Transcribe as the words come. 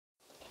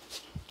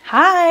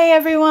Hi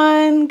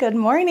everyone, good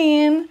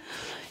morning.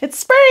 It's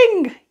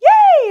spring,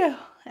 yay!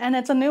 And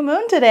it's a new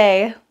moon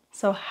today.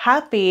 So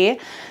happy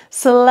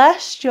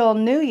celestial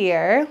new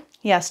year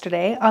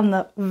yesterday on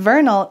the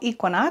vernal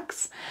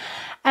equinox.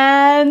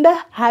 And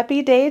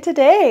happy day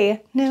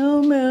today.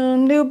 New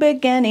moon, new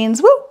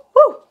beginnings. Woo,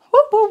 woo,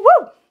 woo, woo,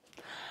 woo.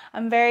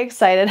 I'm very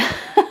excited.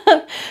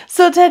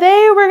 So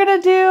today we're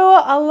gonna do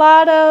a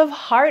lot of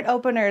heart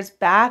openers,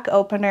 back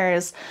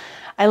openers.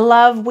 I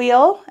love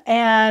wheel,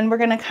 and we're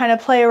gonna kind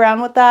of play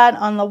around with that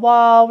on the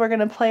wall. We're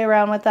gonna play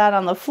around with that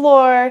on the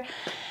floor,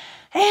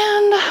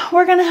 and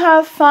we're gonna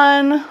have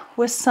fun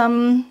with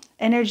some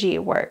energy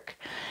work.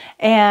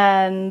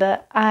 And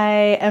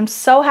I am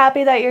so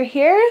happy that you're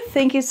here.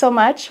 Thank you so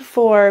much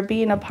for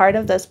being a part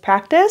of this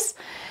practice.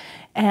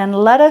 And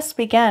let us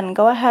begin.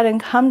 Go ahead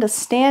and come to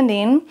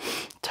standing.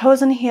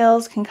 Toes and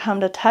heels can come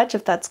to touch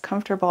if that's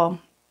comfortable.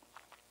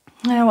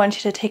 And I want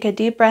you to take a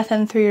deep breath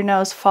in through your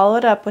nose, follow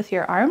it up with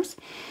your arms.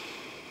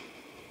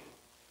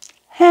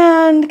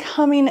 And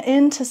coming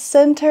into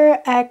center,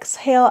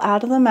 exhale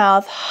out of the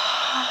mouth.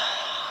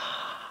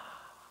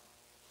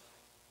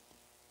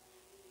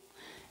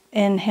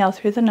 Inhale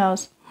through the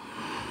nose.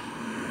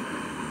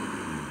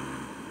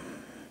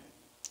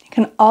 You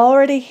can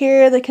already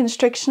hear the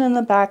constriction in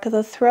the back of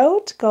the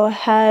throat. Go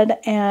ahead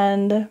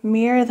and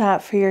mirror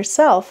that for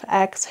yourself.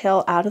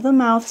 Exhale out of the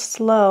mouth,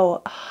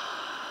 slow.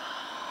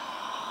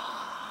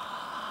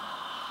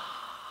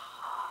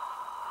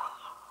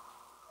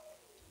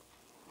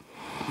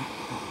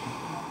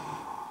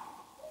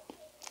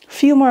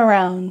 Few more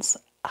rounds.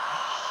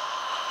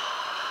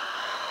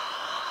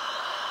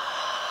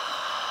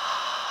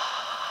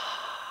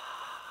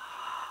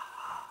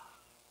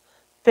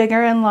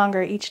 Bigger and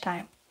longer each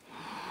time.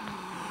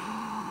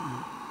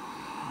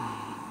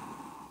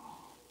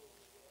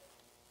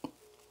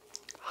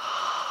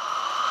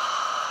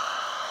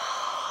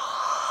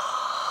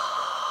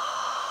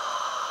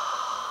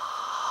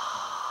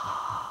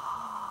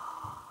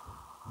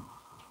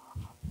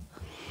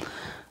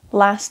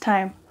 Last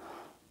time.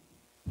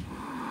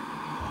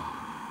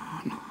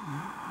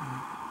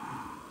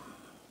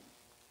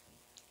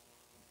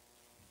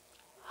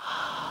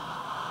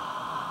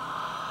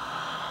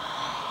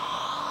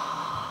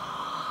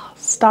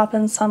 Stop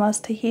in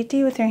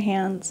Samastahiti with your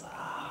hands.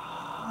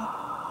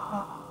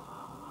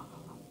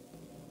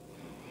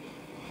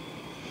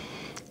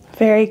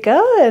 Very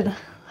good.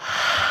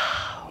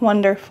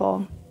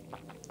 Wonderful.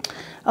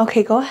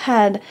 Okay, go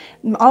ahead.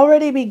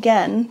 Already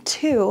begin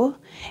to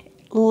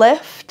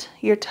lift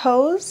your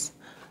toes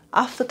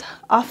off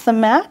the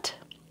mat.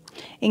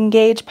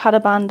 Engage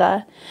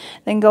Padabandha.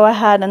 Then go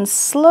ahead and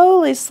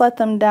slowly set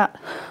them down.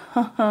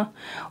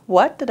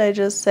 What did I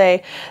just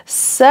say?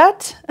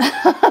 Set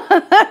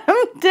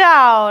them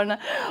down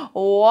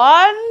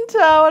one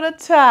toe at a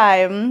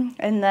time.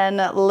 And then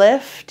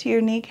lift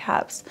your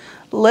kneecaps.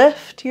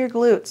 Lift your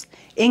glutes.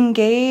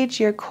 Engage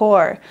your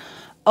core.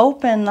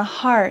 Open the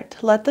heart.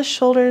 Let the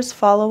shoulders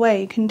fall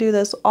away. You can do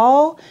this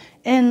all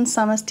in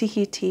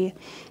Samastihiti,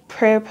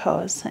 prayer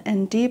pose.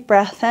 And deep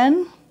breath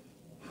in.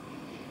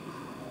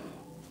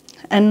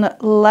 And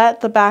let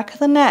the back of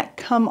the neck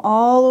come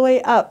all the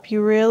way up.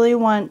 You really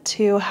want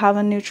to have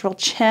a neutral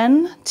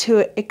chin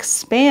to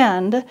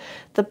expand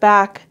the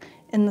back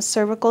in the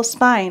cervical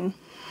spine.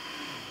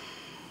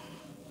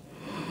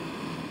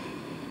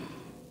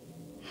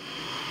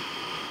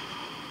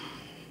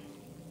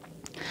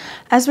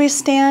 As we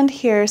stand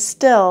here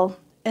still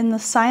in the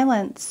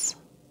silence,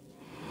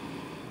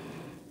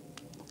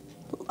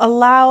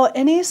 allow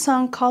any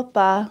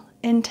sankalpa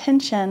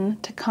intention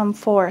to come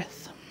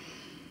forth.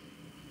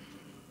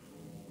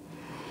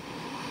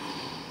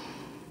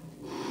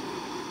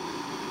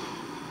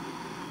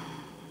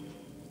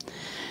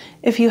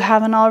 If you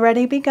haven't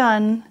already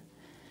begun,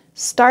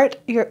 start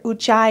your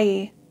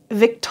Ujjayi,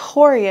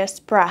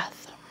 victorious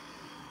breath.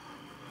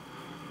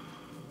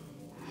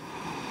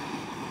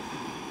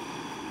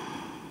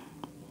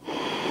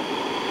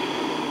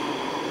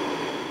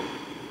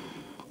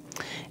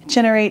 It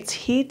generates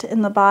heat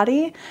in the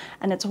body,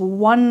 and it's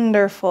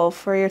wonderful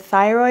for your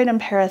thyroid and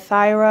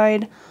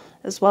parathyroid,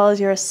 as well as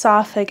your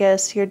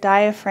esophagus, your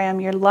diaphragm,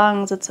 your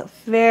lungs. It's a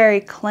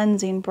very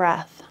cleansing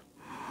breath.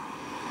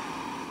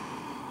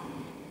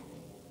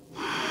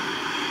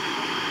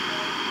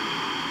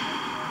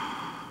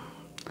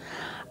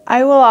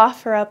 I will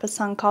offer up a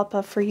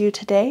sankalpa for you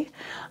today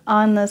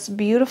on this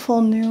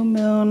beautiful new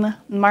moon,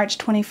 March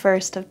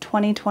 21st of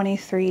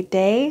 2023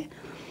 day.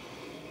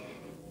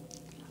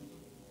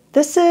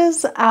 This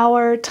is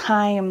our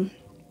time.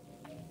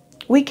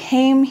 We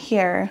came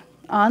here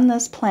on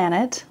this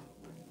planet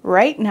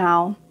right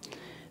now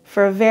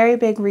for a very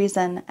big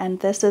reason, and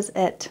this is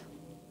it.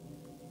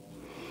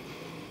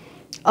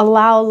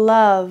 Allow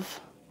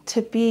love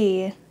to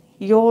be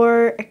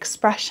your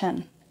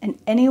expression in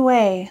any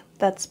way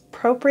that's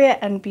appropriate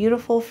and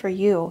beautiful for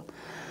you.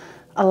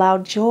 Allow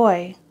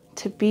joy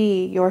to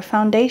be your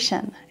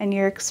foundation and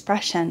your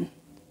expression.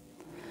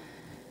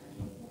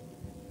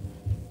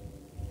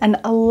 And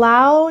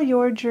allow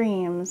your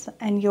dreams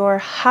and your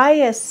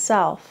highest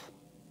self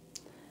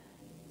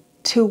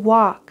to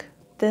walk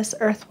this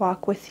earth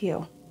walk with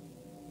you.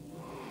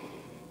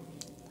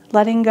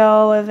 Letting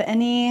go of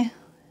any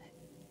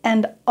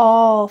and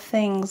all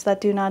things that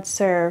do not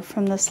serve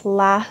from this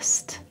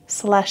last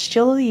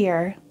celestial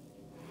year,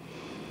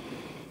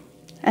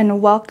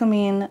 and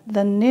welcoming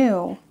the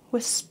new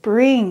with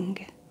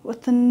spring,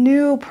 with the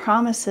new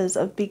promises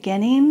of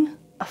beginning,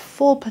 of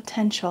full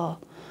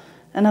potential,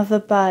 and of the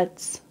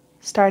buds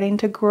starting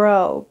to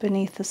grow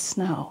beneath the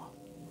snow.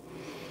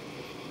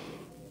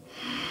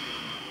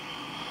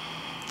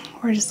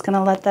 We're just going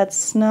to let that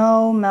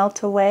snow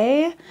melt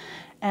away.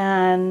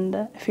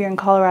 And if you're in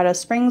Colorado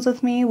Springs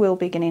with me, we'll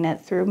be getting it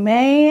through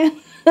May,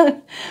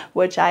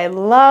 which I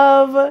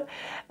love.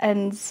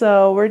 And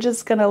so we're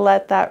just going to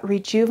let that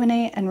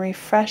rejuvenate and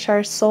refresh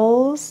our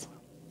souls,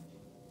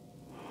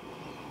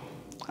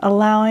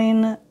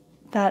 allowing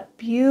that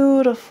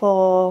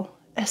beautiful,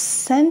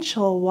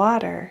 essential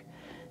water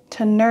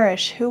to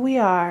nourish who we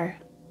are,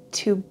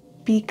 to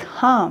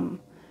become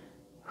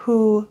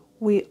who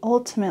we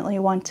ultimately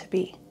want to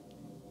be.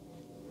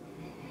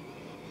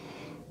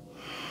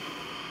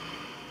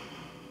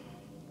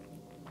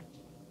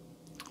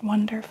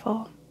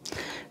 Wonderful.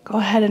 Go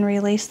ahead and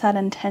release that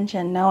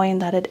intention, knowing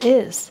that it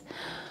is.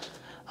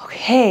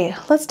 Okay,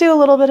 let's do a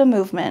little bit of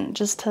movement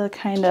just to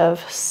kind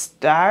of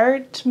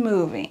start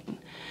moving.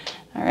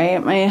 All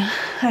right, I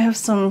have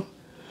some,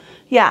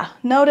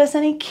 notice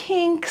any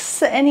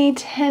kinks, any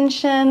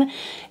tension,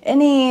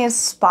 any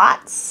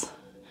spots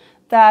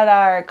that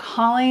are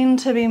calling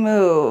to be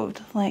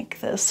moved,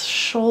 like this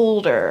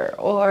shoulder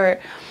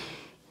or,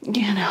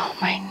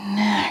 my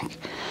neck,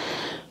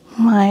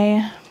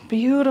 my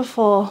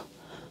beautiful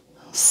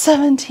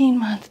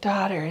 17-month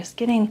daughter is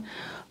getting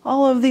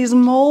all of these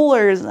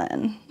molars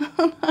in.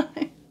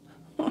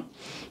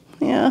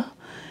 Yeah,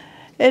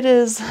 it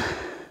is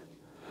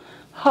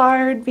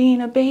hard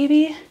being a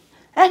baby,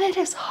 and it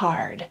is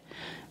hard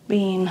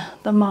being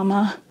the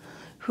mama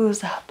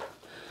who's up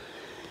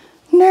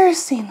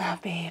nursing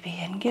that baby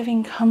and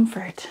giving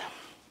comfort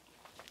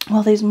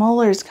while these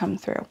molars come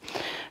through.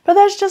 But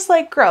that's just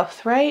like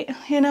growth, right?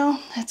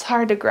 It's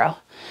hard to grow.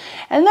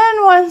 And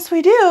then once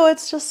we do,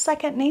 it's just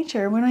second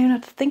nature. We don't even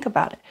have to think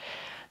about it.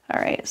 All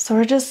right, so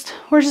we're just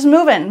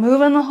moving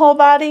the whole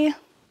body.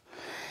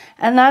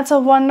 And that's a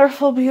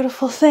wonderful,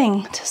 beautiful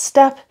thing, to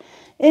step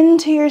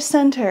into your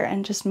center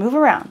and just move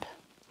around.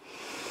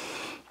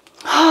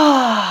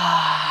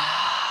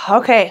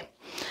 Okay,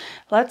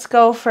 let's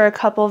go for a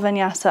couple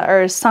Vinyasa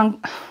or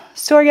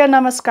Surya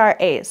Namaskar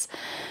A's.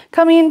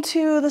 Coming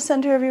to the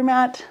center of your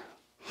mat.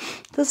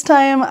 This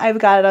time I've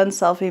got it on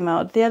selfie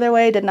mode. The other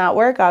way did not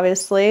work,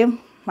 obviously.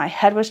 My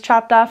head was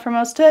chopped off for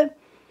most of it.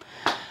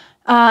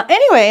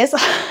 Anyways,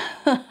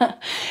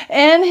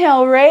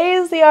 inhale,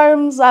 raise the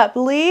arms up.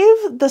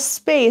 Leave the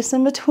space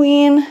in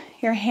between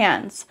your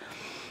hands.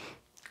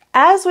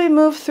 As we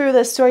move through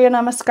this Surya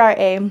Namaskar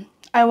A,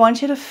 I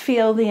want you to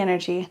feel the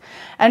energy.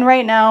 And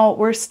right now,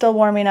 we're still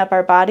warming up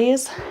our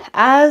bodies.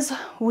 As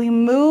we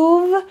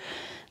move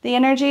the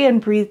energy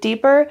and breathe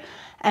deeper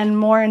and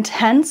more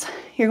intense,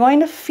 you're going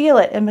to feel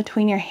it in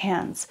between your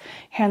hands.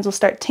 Your hands will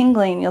start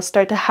tingling. You'll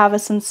start to have a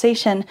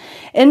sensation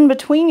in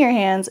between your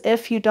hands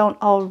if you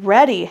don't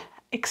already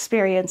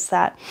experience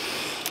that.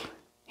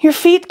 Your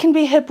feet can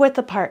be hip width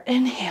apart.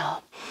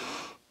 Inhale.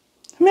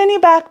 Mini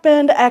back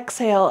bend.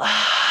 Exhale.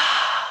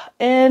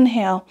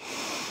 Inhale.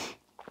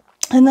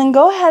 And then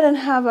go ahead and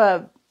have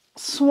a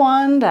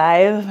swan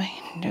dive.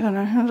 I'm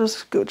gonna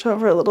just scooch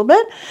over a little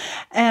bit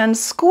and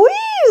squeeze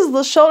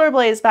the shoulder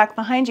blades back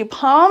behind you.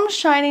 Palms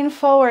shining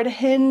forward,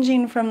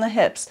 hinging from the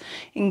hips.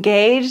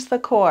 Engage the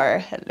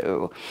core.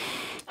 Hello.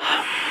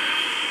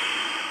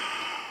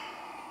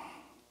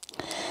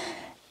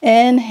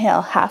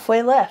 Inhale,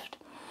 halfway lift.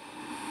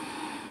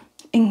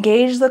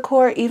 Engage the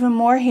core even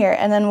more here.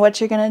 And then what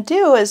you're gonna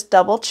do is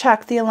double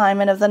check the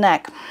alignment of the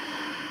neck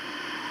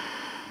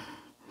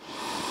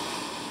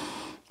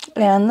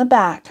and the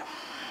back.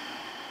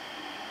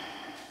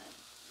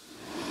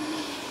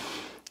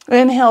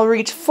 Inhale,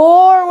 reach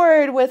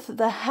forward with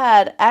the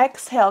head.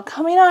 Exhale,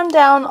 coming on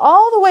down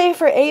all the way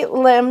for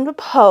 8-limbed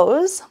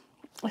pose.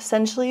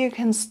 Essentially, you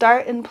can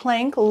start in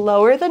plank,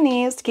 lower the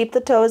knees, keep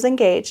the toes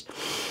engaged.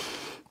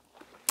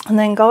 And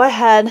then go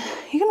ahead,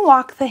 you can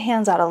walk the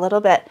hands out a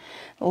little bit.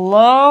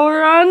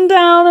 Lower on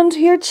down into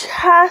your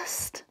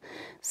chest.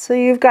 So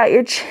you've got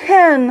your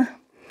chin,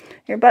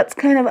 your butt's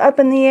kind of up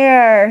in the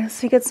air.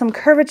 So you get some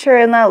curvature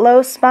in that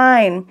low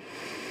spine.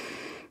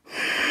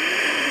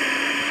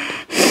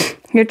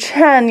 Your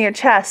chin, your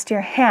chest,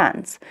 your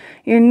hands,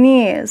 your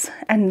knees,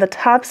 and the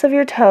tops of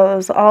your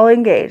toes all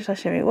engaged. That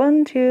should be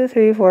 1, 2,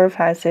 3, 4,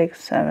 5,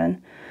 6,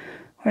 7.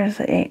 Where's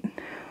the 8?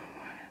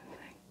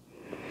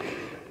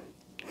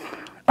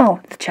 Oh,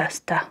 the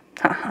chest. Duh.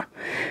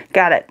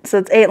 Got it. So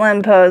it's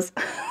 8-limb pose.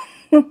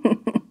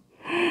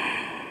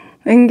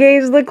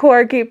 Engage the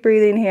core. Keep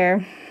breathing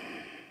here.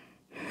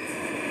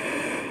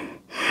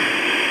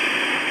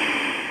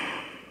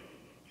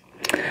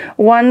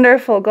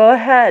 Wonderful. Go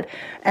ahead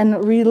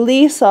and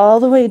release all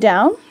the way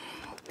down.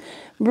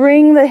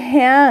 Bring the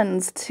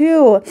hands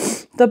to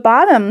the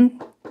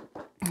bottom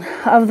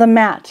of the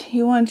mat.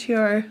 You want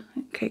your,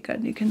 okay,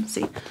 good, you can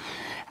see.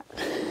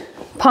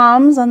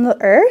 Palms on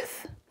the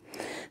earth,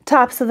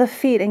 tops of the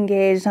feet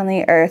engaged on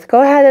the earth.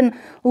 Go ahead and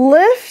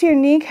lift your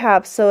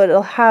kneecaps so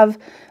it'll have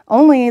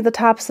only the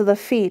tops of the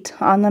feet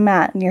on the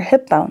mat and your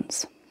hip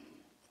bones.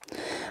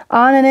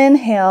 On an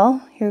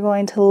inhale, you're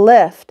going to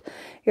lift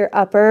your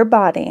upper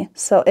body.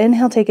 So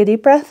inhale, take a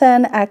deep breath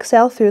in,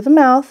 exhale through the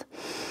mouth.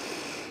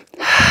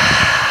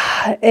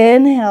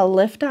 Inhale,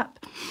 lift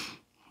up.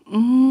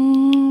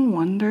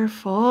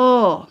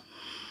 Wonderful.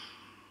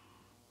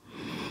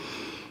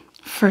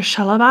 For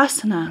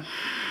Shalabhasana.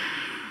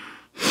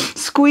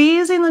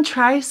 Squeezing the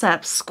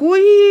triceps,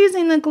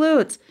 squeezing the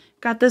glutes.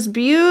 Got this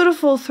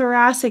beautiful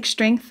thoracic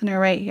strengthener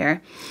right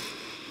here.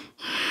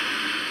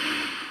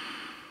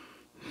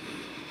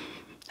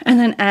 And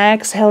then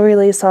exhale,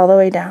 release all the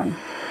way down.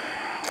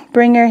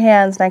 Bring your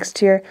hands next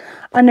to your,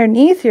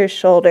 underneath your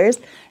shoulders.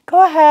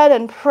 Go ahead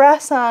and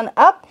press on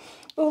up.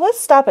 Ooh, let's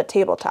stop at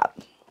tabletop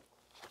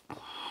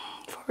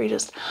before we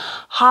just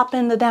hop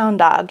into down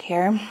dog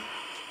here.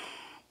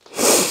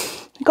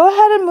 Go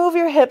ahead and move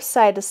your hips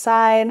side to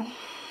side.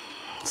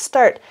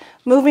 Start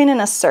moving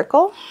in a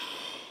circle.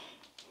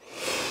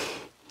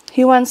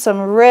 You want some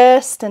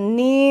wrist and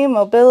knee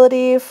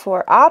mobility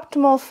for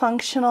optimal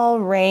functional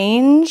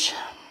range.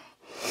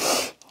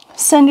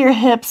 Send your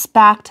hips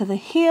back to the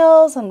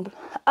heels and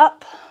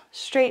up,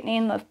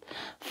 straightening the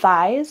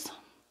thighs.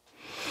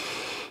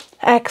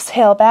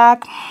 Exhale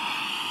back.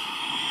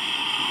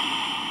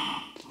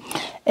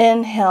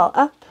 Inhale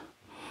up.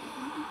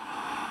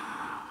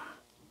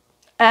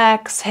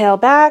 Exhale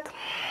back.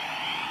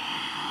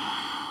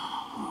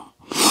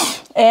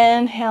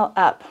 Inhale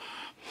up.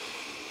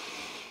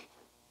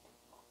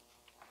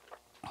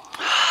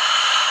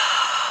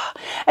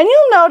 And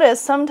you'll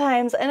notice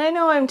sometimes, and I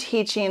know I'm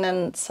teaching,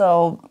 and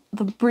so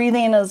the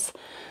breathing is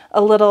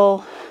a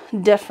little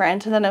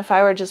different than if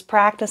I were just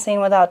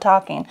practicing without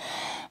talking.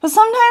 But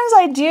sometimes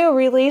I do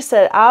release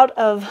it out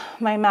of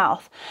my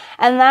mouth.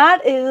 And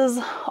that is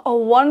a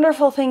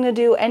wonderful thing to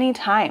do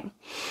anytime.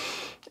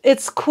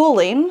 It's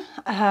cooling.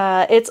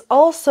 It's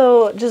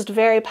also just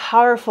very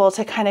powerful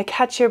to kind of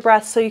catch your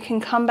breath so you can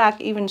come back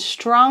even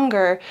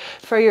stronger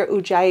for your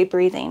Ujjayi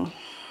breathing.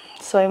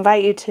 So I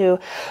invite you to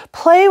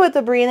play with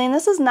the breathing.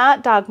 This is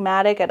not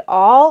dogmatic at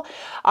all.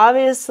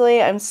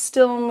 Obviously, I'm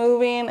still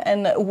moving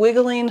and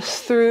wiggling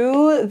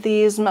through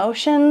these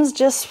motions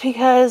just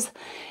because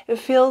it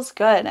feels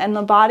good and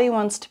the body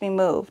wants to be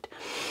moved.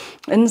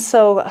 And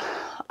so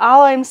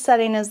all I'm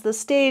setting is the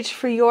stage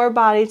for your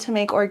body to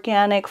make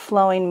organic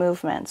flowing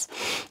movements.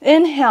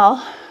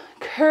 Inhale,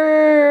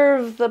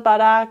 curve the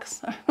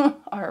buttocks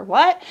or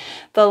what?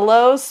 The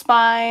low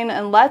spine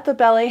and let the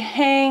belly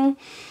hang.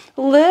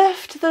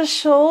 Lift the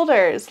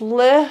shoulders,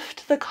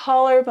 lift the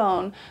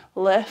collarbone,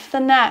 lift the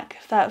neck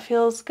if that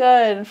feels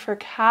good for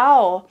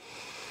cow.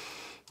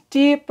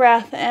 Deep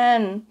breath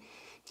in.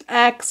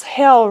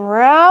 Exhale,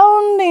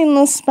 rounding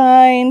the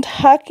spine,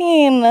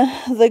 tucking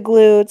the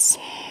glutes,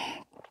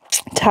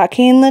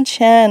 tucking the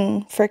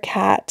chin for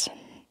cat.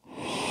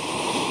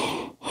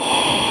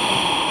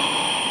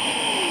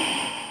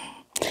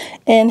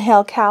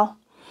 Inhale, cow.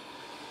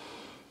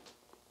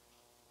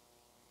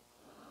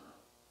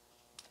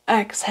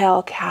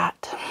 Exhale,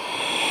 cat.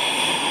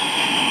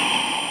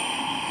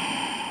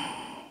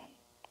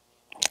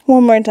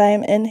 One more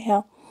time,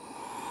 inhale.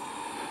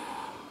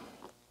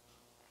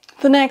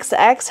 The next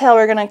exhale,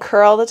 we're going to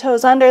curl the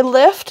toes under,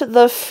 lift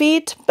the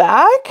feet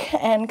back,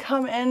 and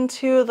come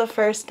into the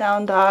first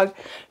down dog,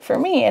 for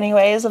me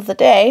anyways, of the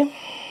day.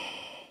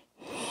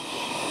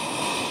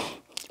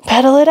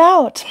 Pedal it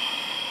out.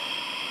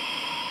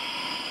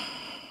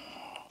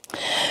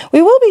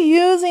 We will be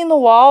using the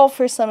wall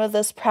for some of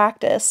this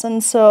practice,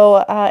 and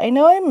so I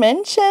know I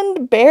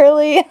mentioned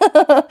barely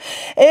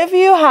if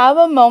you have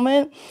a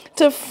moment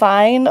to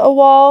find a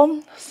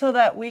wall so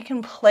that we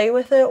can play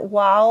with it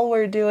while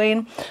we're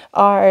doing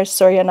our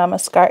Surya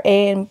Namaskar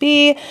A and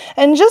B,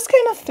 and just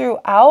kind of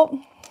throughout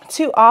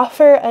to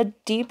offer a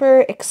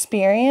deeper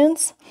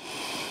experience.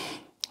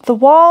 The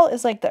wall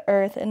is like the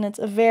earth, and it's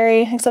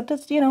except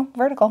it's,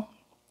 vertical.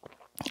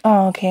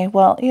 Oh, okay,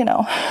 well,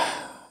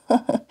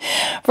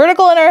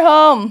 vertical in our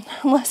home.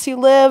 Unless you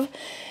live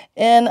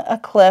in a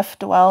cliff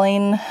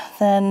dwelling,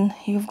 then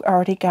you've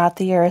already got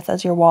the earth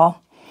as your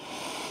wall.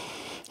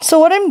 So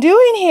what I'm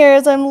doing here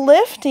is I'm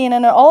lifting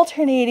and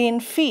alternating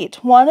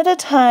feet one at a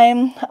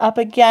time up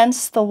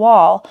against the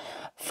wall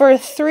for a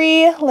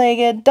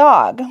three-legged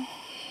dog.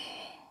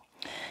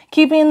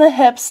 Keeping the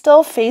hips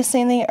still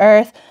facing the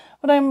earth,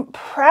 but I'm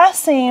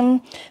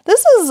pressing.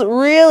 This is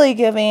really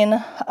giving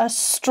a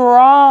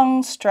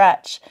strong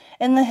stretch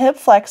in the hip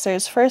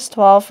flexors, first of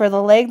all, for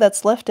the leg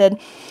that's lifted,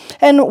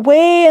 and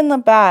way in the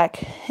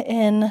back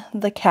in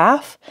the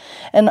calf,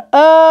 and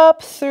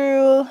up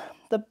through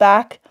the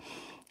back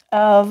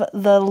of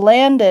the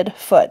landed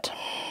foot.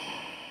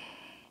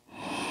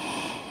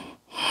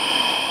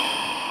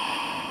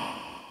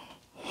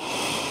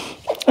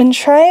 And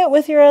try it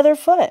with your other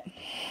foot.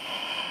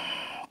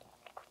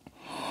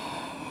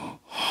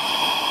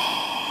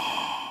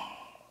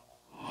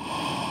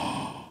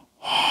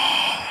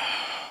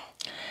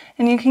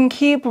 And you can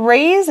keep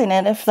raising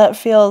it if that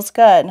feels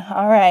good.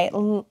 All right,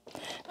 now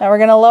we're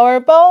gonna lower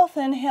both.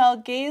 Inhale,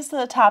 gaze to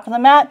the top of the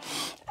mat.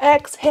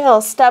 Exhale,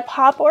 step,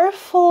 hop, or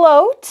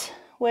float,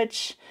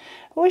 which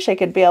I wish I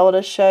could be able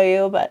to show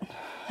you, but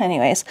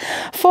anyways,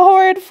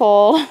 forward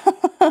fold.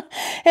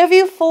 If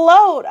you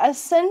float,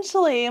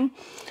 essentially,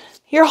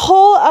 your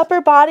whole upper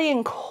body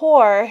and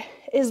core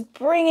is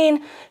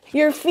bringing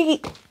your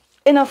feet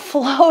in a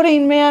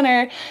floating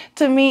manner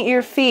to meet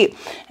your feet,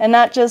 and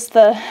not just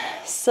the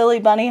silly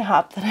bunny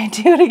hop that I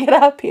do to get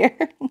up here.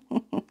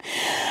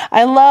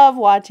 I love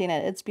watching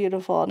it. It's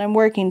beautiful, and I'm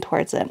working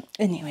towards it.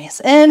 Anyways,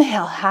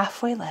 inhale,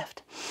 halfway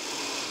lift.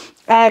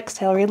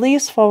 Exhale,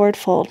 release, forward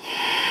fold.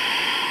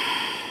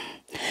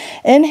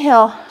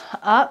 Inhale,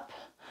 up.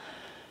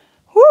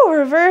 Woo,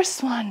 reverse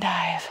swan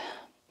dive.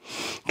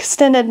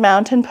 Extended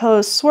mountain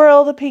pose.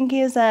 Swirl the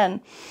pinkies in.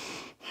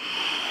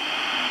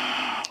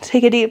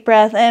 Take a deep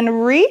breath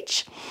and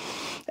reach.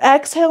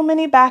 Exhale,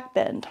 mini back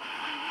bend.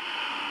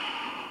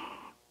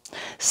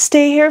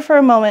 Stay here for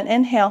a moment.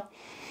 Inhale.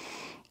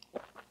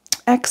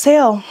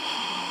 Exhale.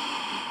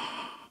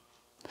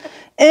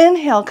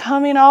 Inhale,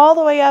 coming all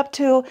the way up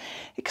to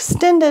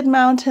extended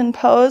mountain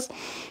pose.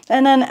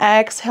 And then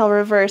exhale,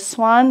 reverse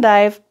swan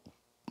dive.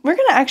 We're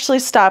going to actually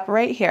stop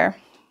right here.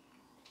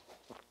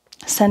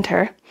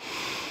 Center.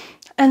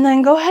 And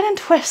then go ahead and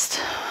twist.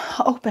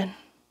 Open.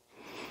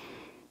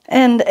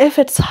 And if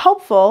it's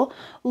helpful,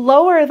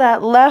 lower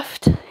that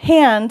left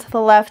hand to the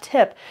left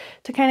hip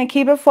to kind of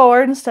keep it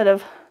forward instead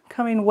of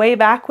coming way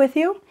back with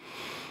you,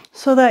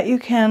 so that you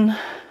can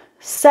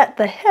set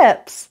the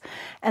hips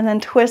and then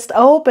twist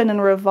open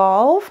and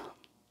revolve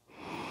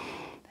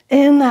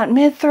in that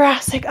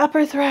mid-thoracic,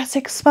 upper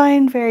thoracic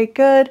spine. Very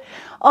good.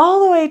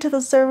 All the way to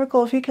the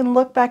cervical. If you can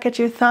look back at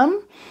your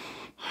thumb.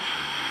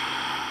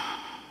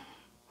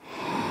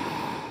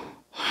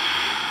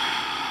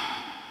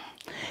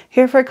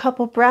 Here for a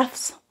couple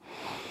breaths.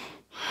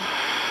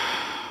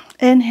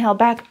 Inhale,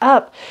 back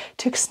up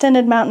to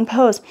extended mountain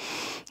pose.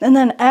 And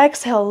then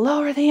exhale,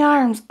 lower the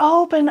arms,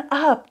 open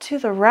up to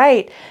the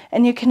right.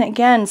 And you can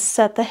again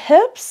set the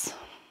hips,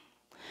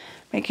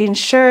 making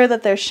sure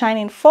that they're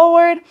shining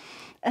forward,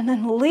 and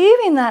then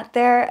leaving that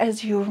there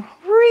as you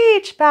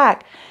reach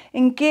back.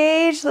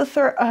 Engage the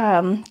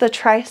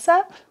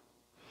tricep.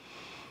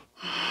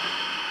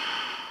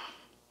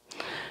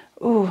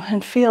 Ooh,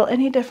 and feel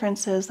any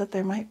differences that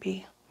there might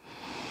be.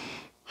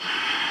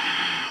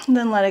 And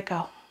then let it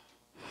go.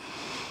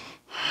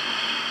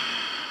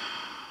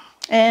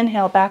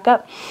 Inhale, back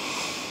up.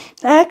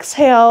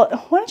 Exhale.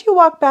 Why don't you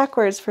walk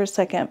backwards for a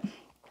second?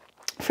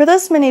 For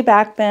this mini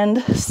back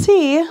bend,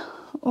 see,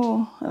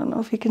 oh, I don't know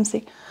if you can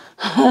see,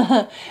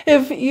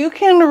 if you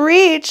can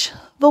reach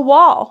the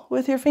wall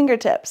with your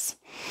fingertips.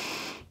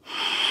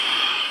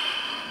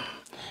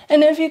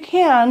 And if you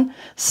can,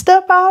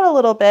 step out a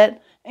little bit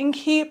and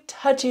keep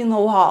touching the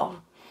wall.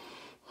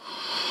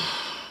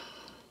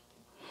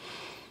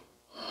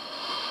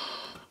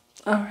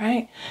 All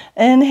right,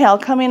 inhale,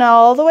 coming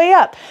all the way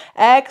up.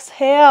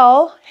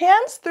 Exhale,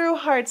 hands through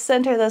heart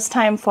center this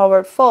time,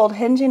 forward fold,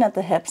 hinging at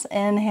the hips.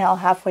 Inhale,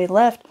 halfway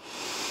lift.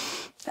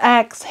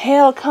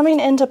 Exhale,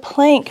 coming into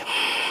plank.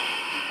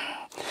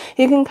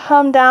 You can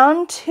come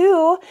down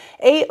to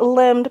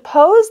 8-limbed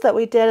pose that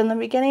we did in the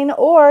beginning,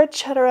 or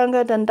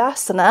Chaturanga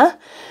Dandasana,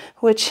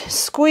 which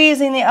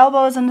squeezing the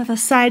elbows into the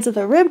sides of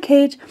the rib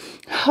cage.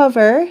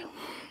 Hover.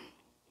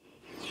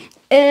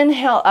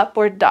 Inhale,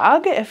 upward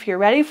dog if you're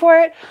ready for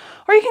it.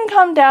 Or you can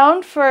come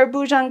down for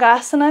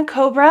Bhujangasana,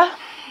 Cobra.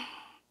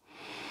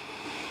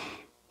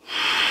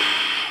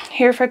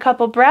 Here for a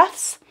couple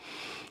breaths.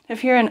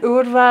 If you're in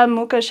Urdhva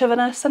Mukha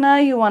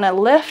Svanasana, you want to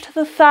lift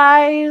the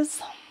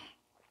thighs.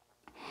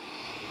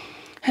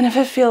 And if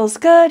it feels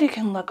good, you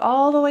can look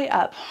all the way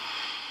up.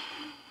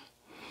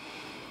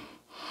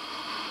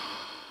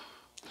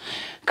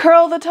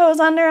 Curl the toes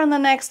under on the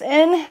next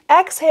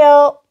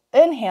exhale,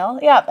 inhale,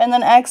 yep, and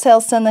then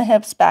exhale, send the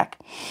hips back.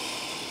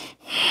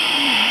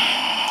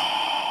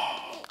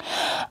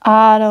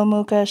 Adho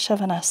Mukha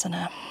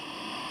Svanasana.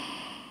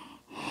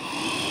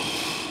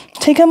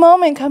 Take a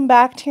moment, come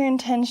back to your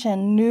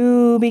intention,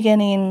 new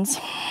beginnings.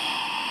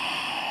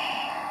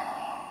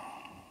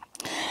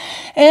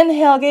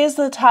 Inhale, gaze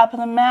to the top of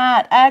the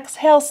mat.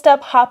 Exhale,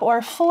 step, hop,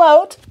 or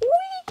float.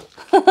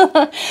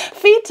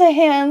 Feet to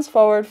hands,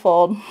 forward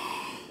fold.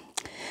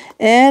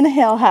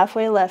 Inhale,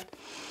 halfway lift.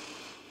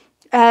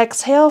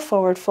 Exhale,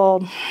 forward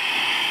fold.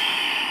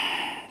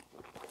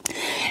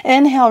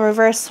 Inhale,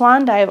 reverse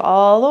swan dive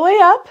all the way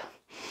up.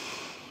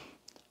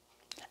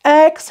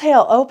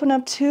 Exhale, open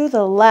up to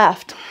the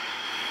left.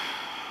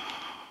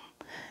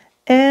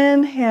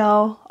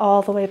 Inhale,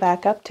 all the way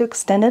back up to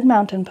extended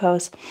mountain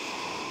pose.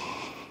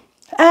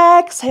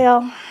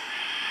 Exhale,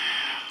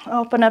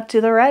 open up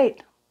to the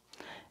right.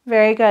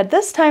 Very good.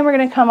 This time we're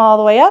going to come all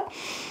the way up.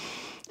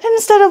 And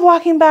instead of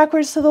walking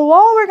backwards to the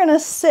wall, we're going to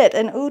sit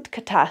in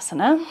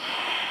Utkatasana.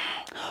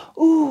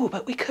 Ooh,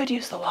 but we could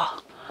use the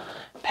wall.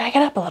 Back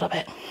it up a little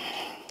bit.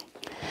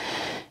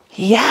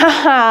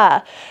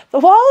 Yeah, the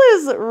wall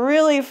is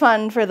really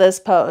fun for this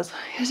pose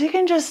because you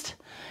can just,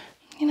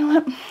 you know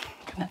what, I'm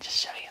gonna just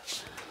show you.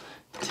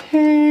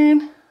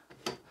 Turn,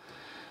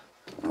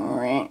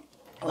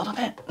 a little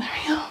bit, there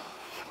we go.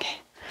 Okay.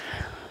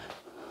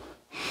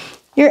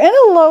 You're in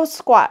a low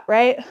squat,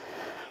 right?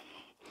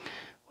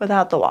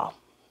 Without the wall.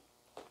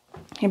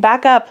 You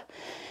back up,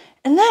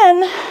 and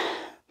then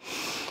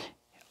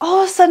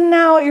all of a sudden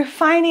now you're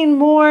finding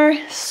more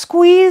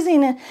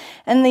squeezing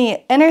in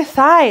the inner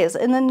thighs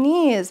and the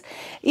knees,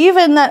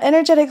 even that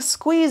energetic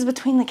squeeze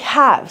between the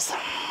calves.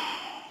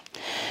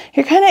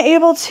 You're kind of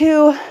able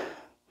to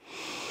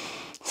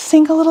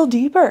sink a little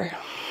deeper.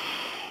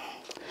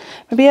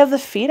 Maybe have the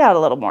feet out a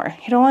little more.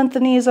 You don't want the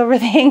knees over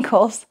the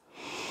ankles.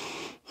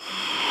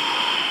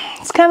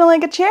 It's kind of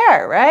like a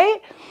chair,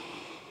 right?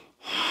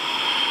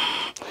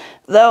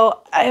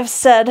 Though I've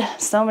said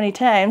so many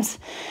times,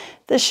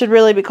 this should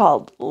really be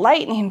called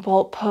lightning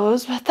bolt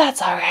pose, but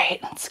that's all right.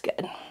 That's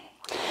good.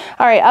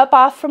 All right, up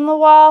off from the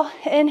wall.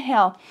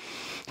 Inhale.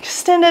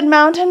 Extended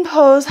mountain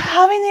pose,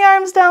 having the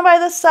arms down by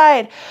the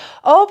side,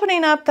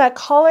 opening up that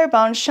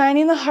collarbone,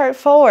 shining the heart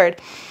forward.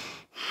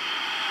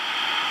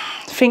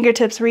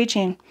 Fingertips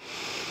reaching.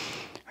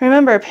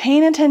 Remember,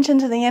 paying attention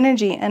to the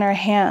energy in our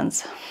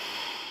hands.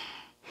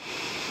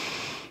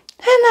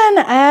 And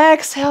then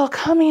exhale,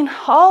 coming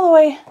all the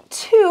way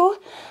to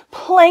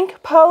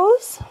plank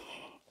pose.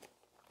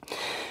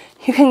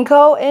 You can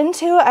go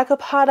into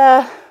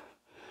Ekapada,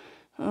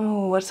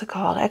 what's it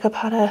called?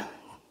 Ekapada,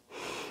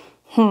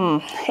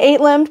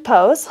 8-limbed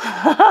pose,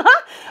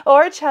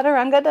 or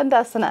Chaturanga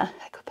Dandasana.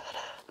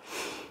 Ekapada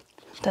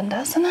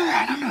Dandasana,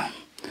 I don't know.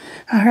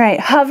 All right,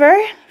 hover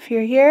if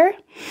you're here.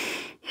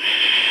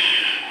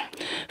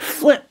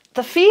 Flip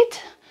the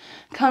feet,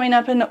 coming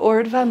up into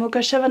Urdhva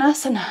Mukha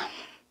Shivanasana.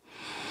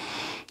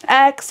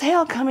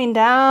 Exhale, coming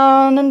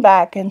down and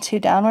back into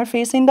downward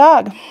facing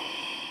dog.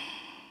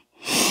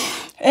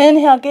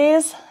 Inhale,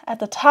 gaze at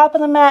the top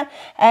of the mat.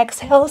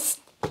 Exhale,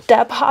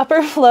 step,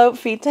 hopper, float,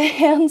 feet to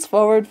hands,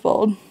 forward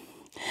fold.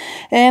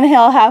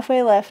 Inhale,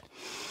 halfway lift.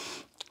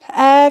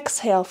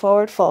 Exhale,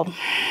 forward fold.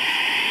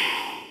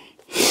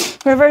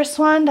 Reverse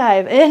swan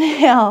dive.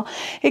 Inhale,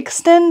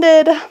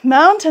 extended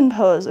mountain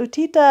pose,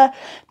 Utthita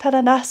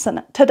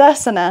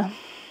Tadasana.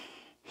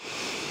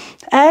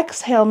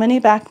 Exhale, mini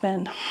back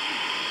bend.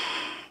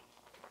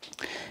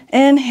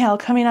 Inhale,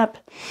 coming up.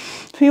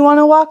 If you want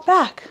to walk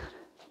back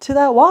to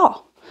that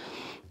wall.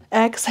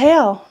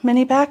 Exhale,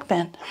 mini back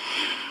bend.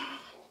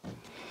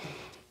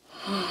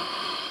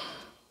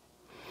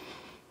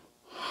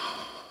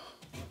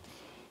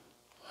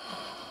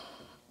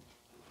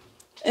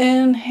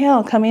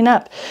 Inhale, coming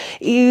up.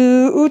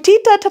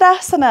 Utthita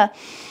Tadasana.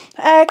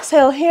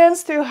 Exhale,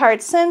 hands through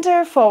heart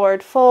center,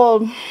 forward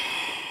fold.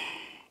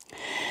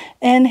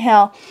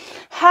 Inhale,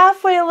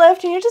 halfway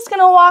lift, and you're just going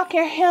to walk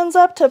your hands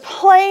up to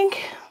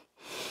plank.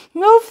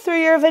 Move through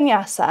your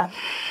vinyasa.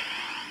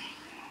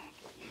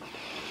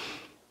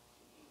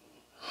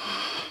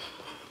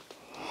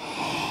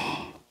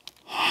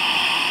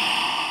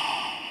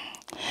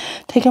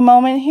 Take a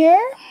moment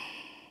here.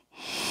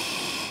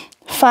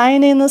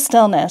 Finding the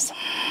stillness.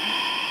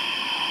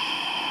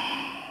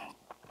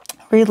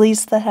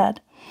 Release the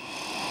head.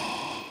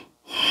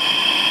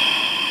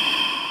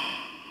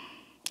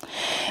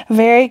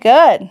 Very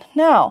good.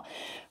 Now,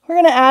 we're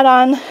going to add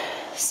on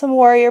some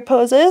warrior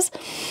poses.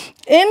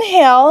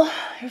 Inhale,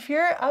 if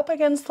you're up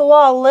against the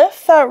wall,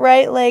 lift that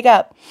right leg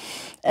up.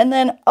 And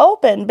then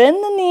open,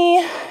 bend the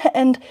knee,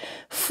 and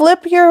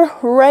flip your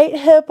right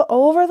hip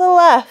over the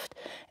left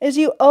as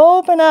you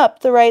open up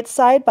the right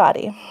side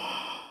body.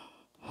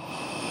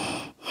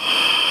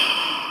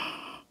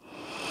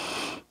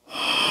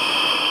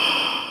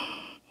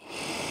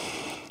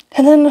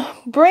 And then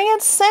bring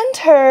it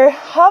center,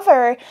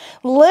 hover,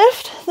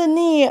 lift the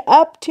knee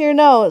up to your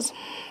nose.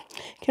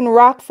 You can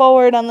rock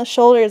forward on the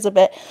shoulders a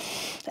bit.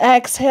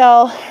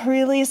 Exhale,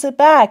 release it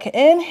back.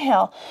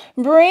 Inhale,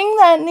 bring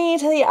that knee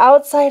to the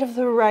outside of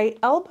the right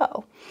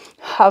elbow.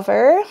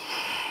 Hover.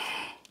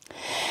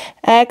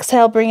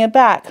 Exhale, bring it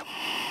back.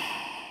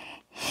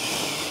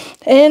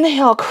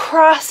 Inhale,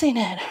 crossing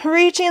it,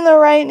 reaching the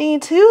right knee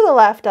to the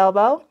left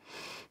elbow.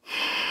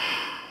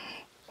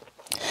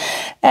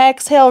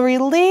 Exhale,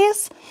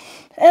 release,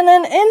 and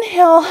then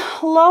inhale,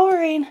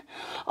 lowering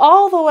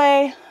all the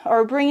way,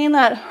 or bringing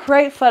that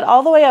right foot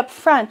all the way up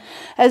front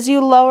as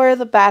you lower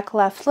the back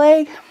left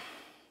leg,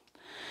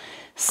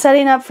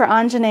 setting up for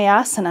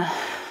Anjaneyasana.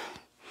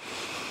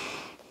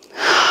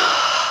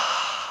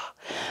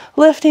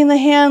 Lifting the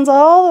hands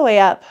all the way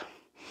up.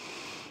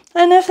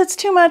 And if it's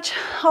too much,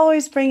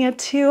 always bring it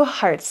to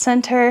heart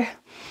center.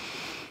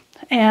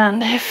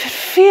 And if it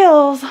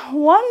feels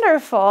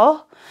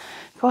wonderful,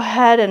 go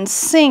ahead and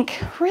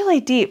sink really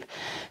deep.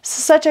 This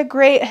is such a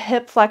great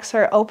hip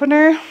flexor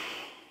opener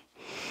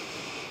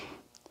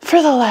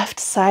for the left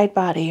side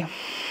body.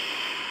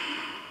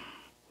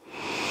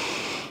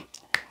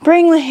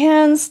 Bring the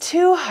hands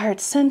to heart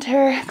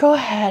center. Go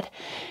ahead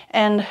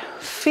and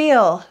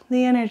feel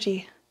the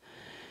energy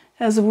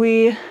as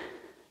we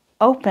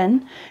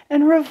open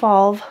and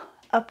revolve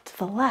up to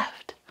the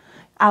left,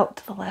 out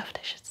to the left,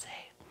 I should say.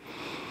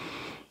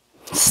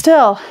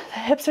 Still, the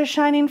hips are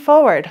shining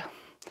forward,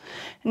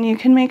 and you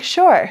can make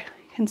sure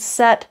you can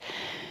set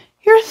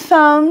your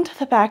thumb to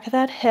the back of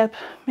that hip,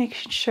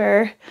 making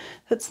sure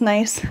that's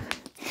nice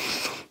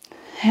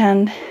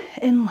and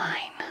in line.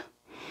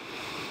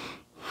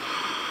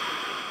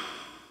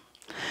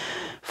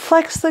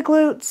 Flex the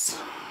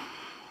glutes,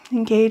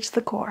 engage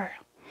the core.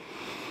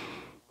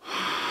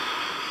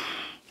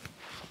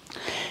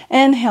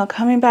 Inhale,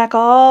 coming back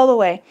all the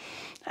way.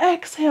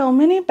 Exhale,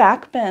 mini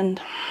back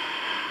bend.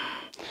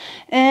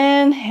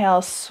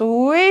 Inhale,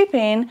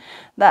 sweeping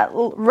that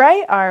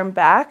right arm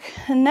back.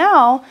 And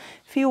now,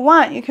 if you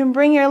want, you can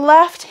bring your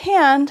left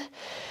hand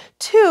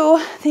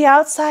to the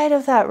outside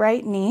of that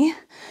right knee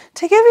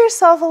to give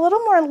yourself a little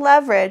more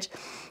leverage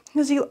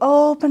as you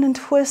open and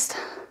twist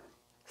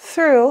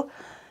through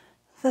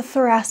the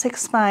thoracic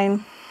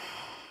spine.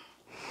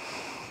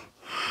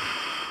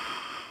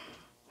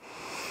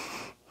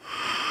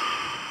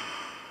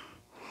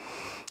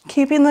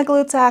 Keeping the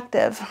glutes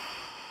active.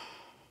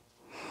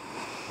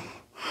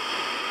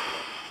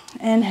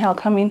 Inhale,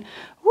 coming,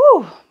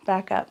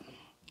 back up.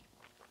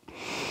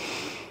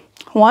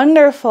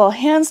 Wonderful.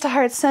 Hands to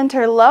heart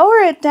center. Lower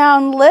it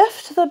down.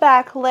 Lift the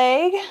back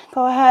leg.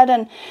 Go ahead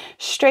and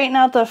straighten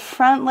out the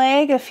front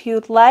leg if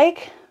you'd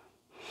like.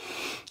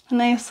 A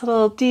nice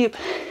little deep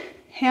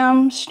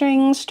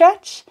hamstring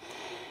stretch.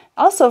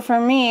 Also for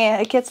me,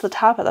 it gets the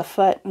top of the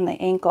foot and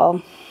the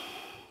ankle.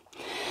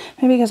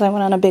 Maybe because I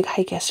went on a big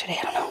hike yesterday.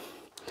 I don't know.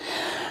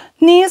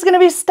 Knee is going to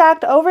be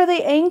stacked over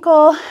the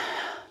ankle.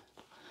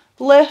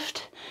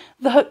 Lift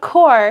the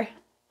core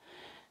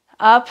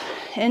up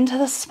into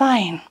the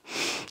spine.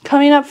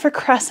 Coming up for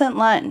crescent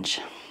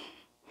lunge.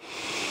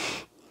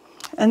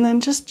 And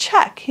then just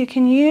check. You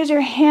can use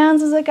your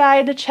hands as a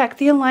guide to check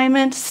the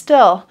alignment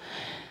still.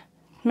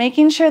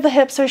 Making sure the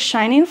hips are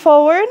shining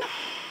forward.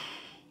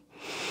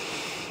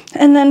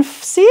 And then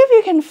see if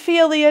you can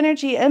feel the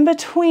energy in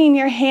between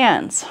your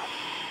hands.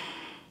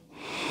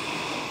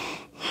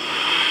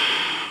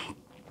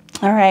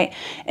 All right,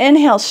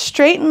 inhale,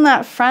 straighten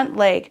that front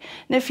leg.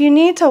 And if you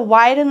need to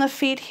widen the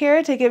feet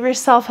here to give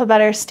yourself a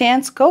better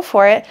stance, go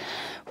for it.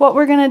 What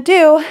we're gonna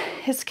do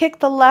is kick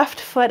the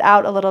left foot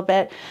out a little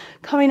bit,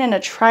 coming in a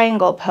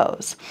triangle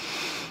pose.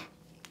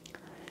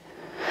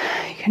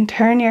 You can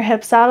turn your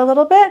hips out a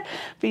little bit,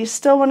 but you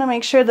still wanna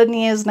make sure the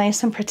knee is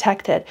nice and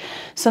protected.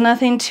 So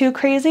nothing too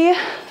crazy.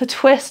 The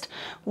twist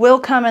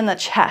will come in the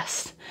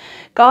chest.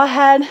 Go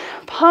ahead,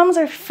 palms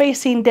are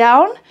facing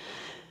down.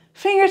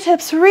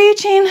 Fingertips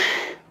reaching.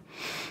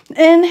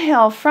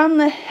 Inhale from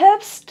the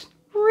hips,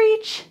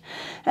 reach.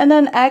 And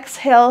then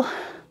exhale,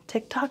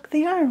 tick-tock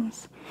the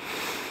arms.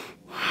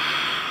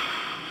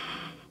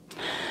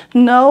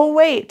 No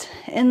weight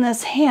in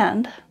this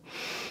hand.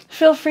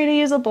 Feel free to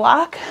use a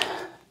block.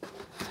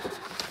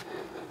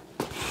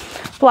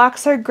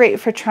 Blocks are great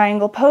for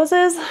triangle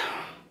poses.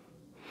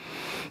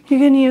 You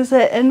can use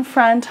it in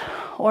front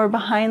or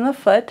behind the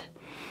foot.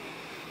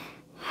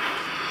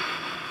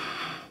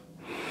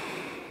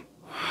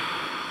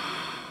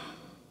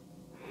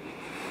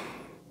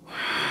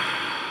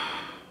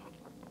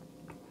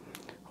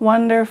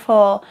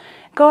 Wonderful.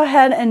 Go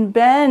ahead and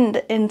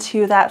bend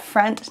into that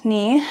front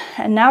knee.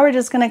 And now we're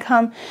just going to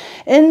come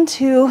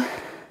into,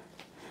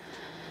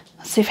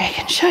 let's see if I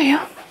can show you,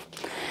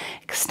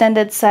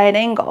 extended side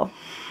angle.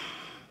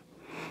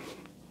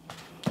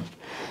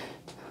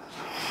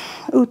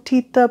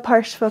 Utthita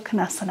Parshva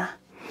Konasana.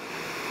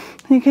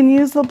 You can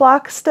use the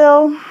block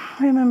still.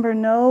 Remember,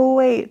 no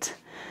weight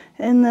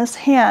in this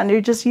hand. You're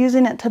just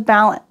using it to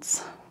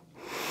balance.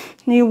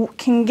 You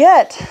can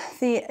get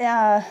the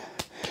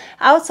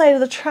outside of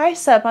the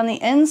tricep on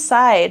the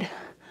inside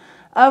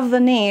of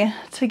the knee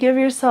to give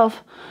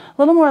yourself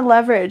a little more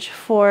leverage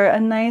for a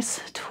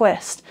nice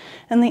twist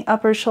in the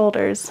upper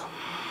shoulders.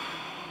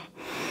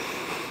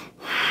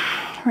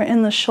 Or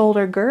in the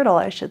shoulder girdle,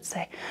 I should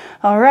say.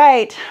 All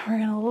right, we're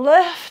gonna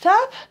lift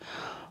up,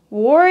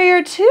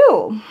 warrior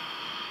two.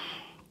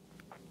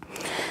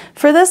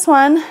 For this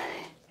one,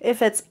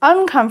 if it's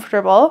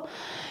uncomfortable,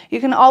 you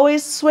can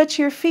always switch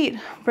your feet,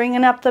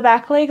 bringing up the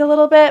back leg a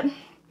little bit.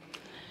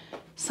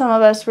 Some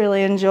of us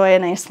really enjoy a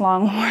nice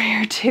long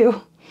warrior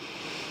two.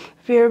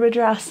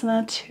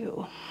 Virabhadrasana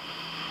 2.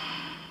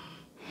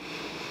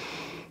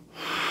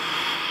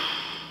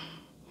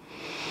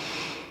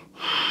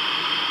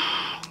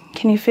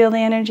 Can you feel the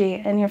energy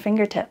in your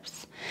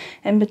fingertips,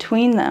 in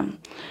between them,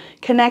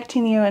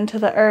 connecting you into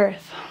the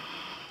earth?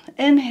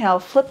 Inhale,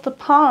 flip the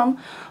palm,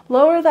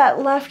 lower that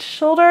left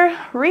shoulder,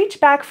 reach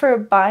back for a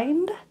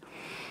bind,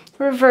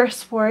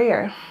 reverse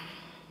warrior.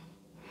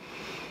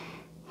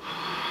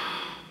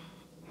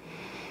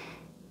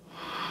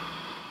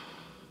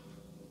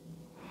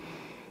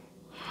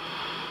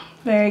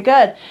 Very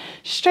good.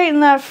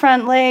 Straighten that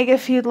front leg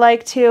if you'd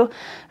like to.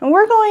 And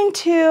we're going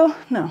to,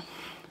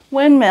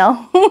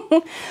 windmill.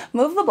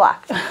 Move the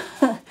block.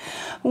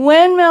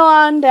 Windmill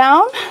on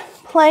down,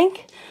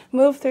 plank,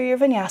 move through your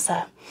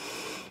vinyasa.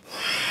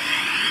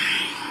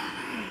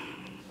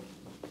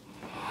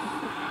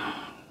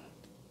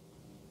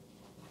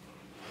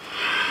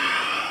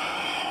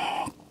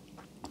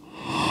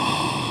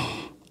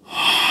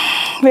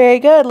 Very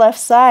good. Left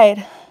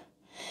side.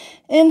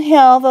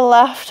 Inhale the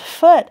left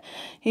foot.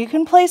 You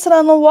can place it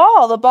on the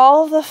wall. The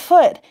ball of the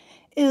foot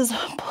is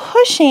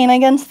pushing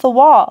against the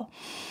wall,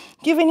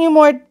 giving you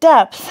more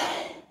depth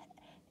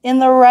in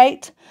the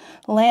right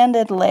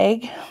landed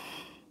leg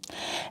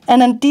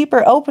and a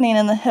deeper opening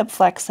in the hip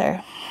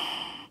flexor.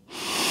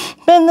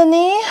 Bend the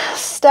knee,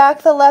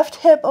 stack the left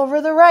hip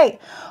over the right.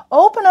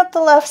 Open up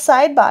the left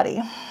side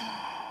body.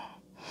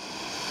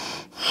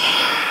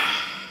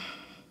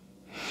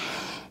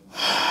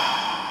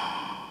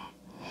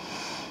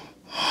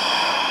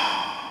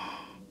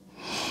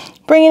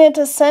 Bringing it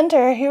to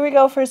center. Here we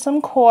go for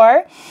some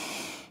core.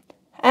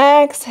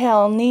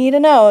 Exhale, knee to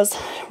nose,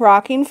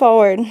 rocking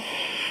forward.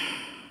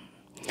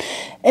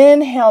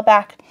 Inhale,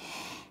 back.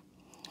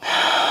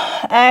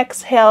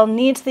 Exhale,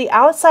 knee to the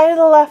outside of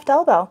the left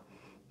elbow.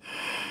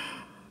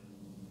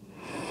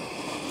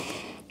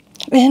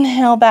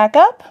 Inhale, back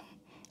up.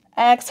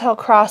 Exhale,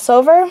 cross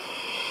over.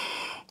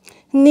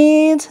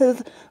 Knee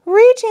to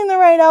reaching the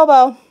right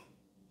elbow.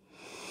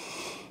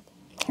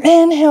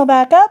 Inhale,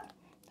 back up.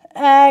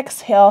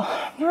 Exhale,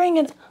 bring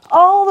it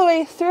all the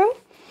way through.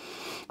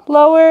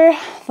 Lower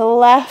the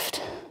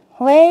left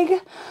leg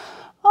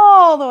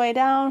all the way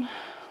down.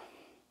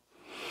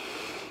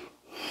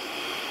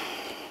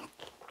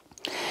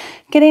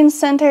 Getting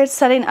centered,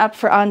 setting up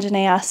for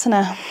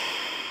Anjaneyasana.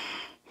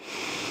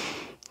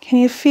 Can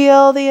you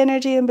feel the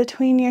energy in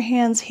between your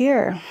hands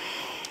here?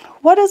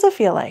 What does it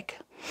feel like?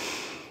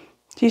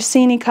 Do you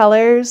see any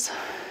colors?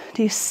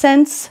 Do you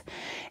sense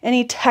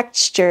any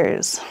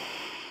textures?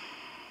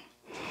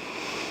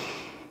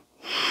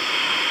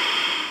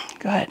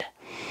 Good.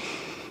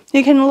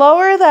 You can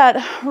lower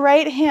that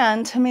right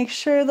hand to make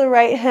sure the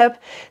right hip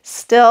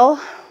still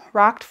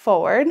rocked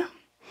forward.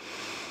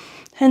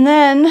 And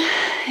then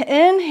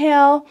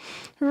inhale,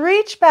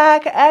 reach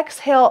back,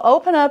 exhale,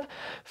 open up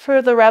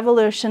for the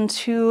revolution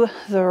to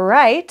the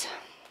right.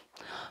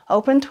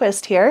 Open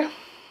twist here.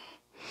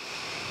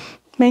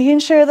 Making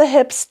sure the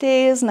hip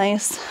stays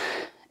nice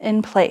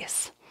in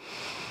place.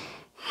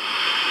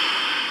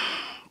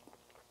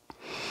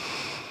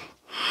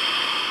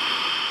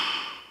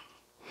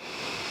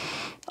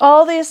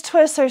 All these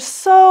twists are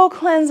so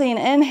cleansing.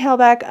 Inhale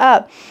back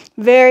up.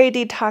 Very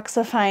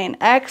detoxifying.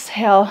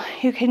 Exhale.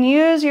 You can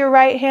use your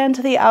right hand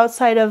to the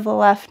outside of the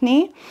left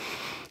knee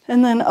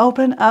and then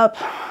open up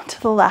to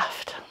the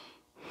left.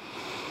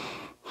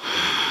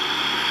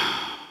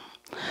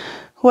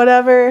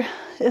 Whatever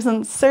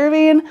isn't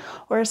serving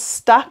or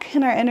stuck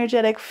in our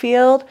energetic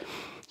field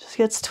just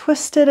gets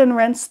twisted and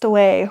rinsed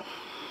away.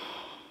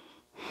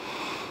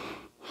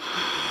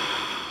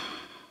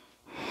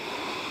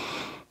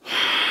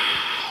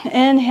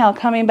 Inhale,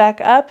 coming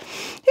back up.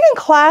 You can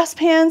clasp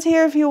hands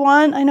here if you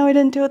want. I know we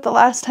didn't do it the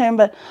last time,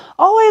 but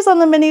always on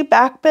the mini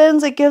back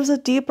bends, it gives a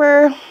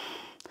deeper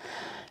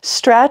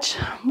stretch,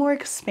 more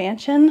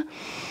expansion.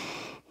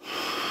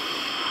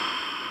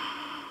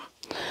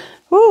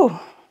 Woo.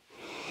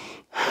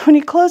 When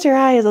you close your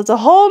eyes, it's a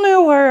whole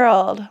new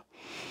world.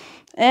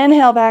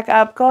 Inhale back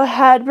up. Go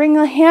ahead. Bring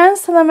the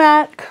hands to the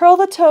mat. Curl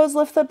the toes.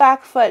 Lift the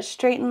back foot.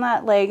 Straighten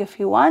that leg if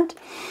you want.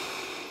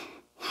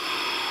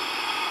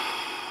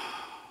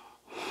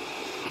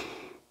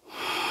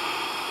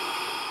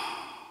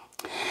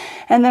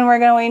 And then we're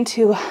going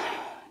to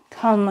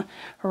come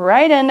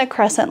right into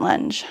crescent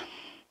lunge.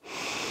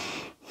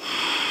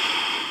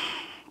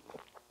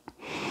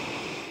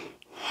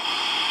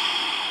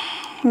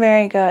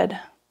 Very good.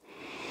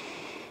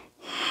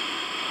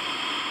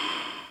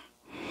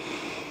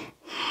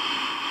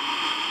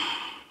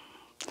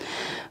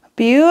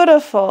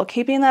 Beautiful.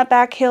 Keeping that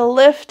back heel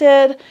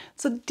lifted.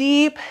 It's a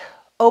deep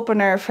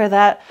opener for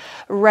that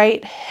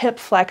right hip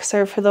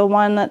flexor, for the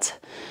one that's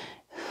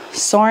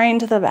soaring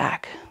to the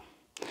back.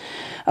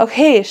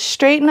 Okay,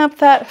 straighten up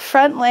that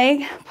front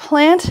leg,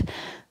 plant,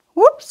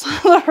 whoops,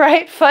 the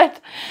right foot.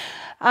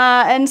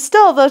 And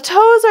still, the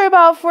toes are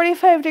about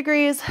 45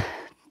 degrees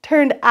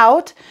turned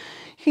out.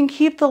 You can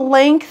keep the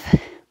length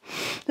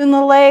in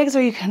the legs,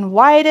 or you can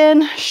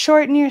widen,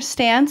 shorten your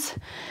stance.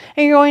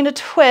 And you're going to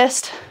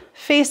twist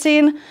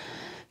facing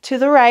to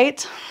the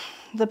right,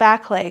 the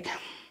back leg.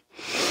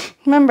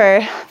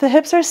 Remember, the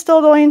hips are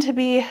still going to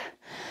be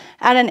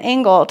at an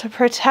angle to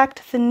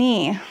protect the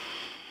knee.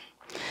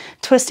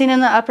 Twisting in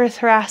the upper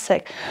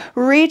thoracic,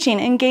 reaching,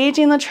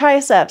 engaging the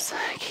triceps,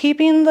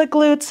 keeping the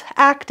glutes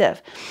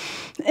active.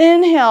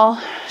 Inhale,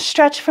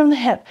 stretch from the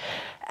hip.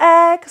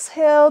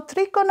 Exhale,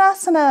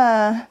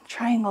 Trikonasana,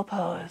 triangle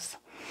pose.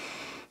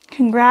 You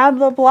can grab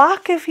the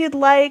block if you'd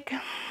like.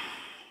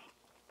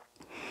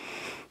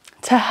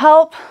 To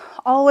help,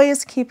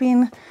 always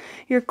keeping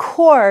your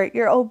core,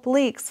 your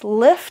obliques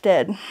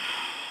lifted.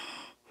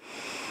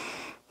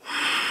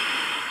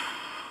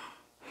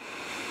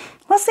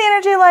 What's the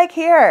energy like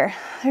here?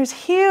 There's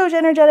huge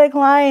energetic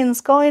lines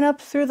going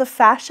up through the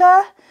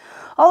fascia,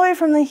 all the way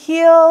from the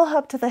heel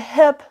up to the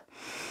hip,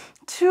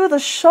 to the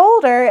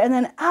shoulder, and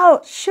then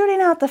out, shooting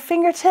out the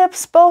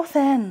fingertips, both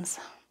ends.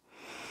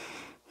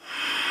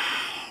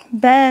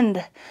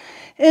 Bend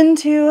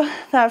into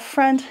that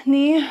front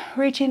knee,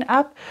 reaching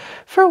up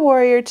for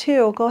warrior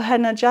two. Go ahead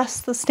and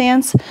adjust the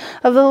stance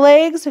of the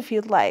legs if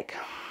you'd like.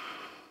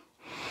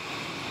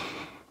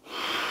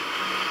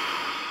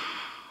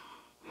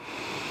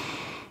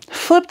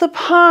 Flip the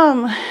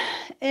palm.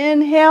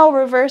 Inhale,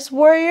 reverse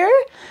warrior.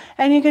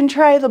 And you can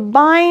try the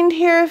bind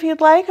here if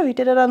you'd like, if you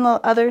did it on the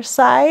other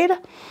side.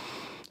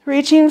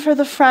 Reaching for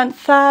the front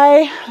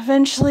thigh,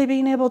 eventually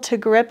being able to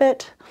grip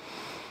it.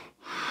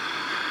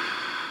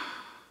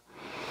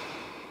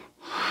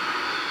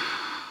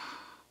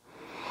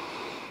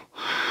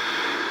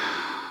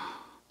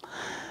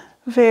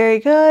 Very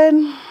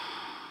good.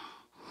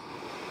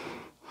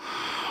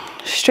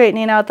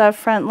 Straightening out that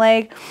front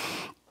leg.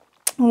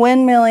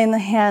 Windmilling the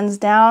hands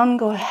down.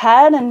 Go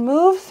ahead and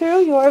move through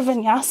your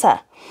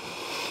vinyasa.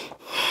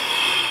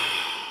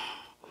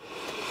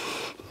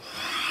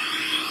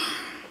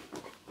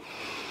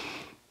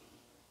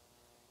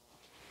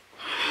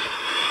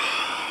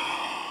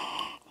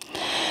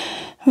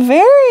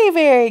 Very,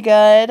 very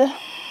good.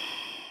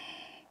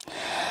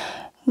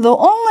 The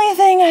only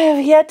thing I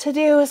have yet to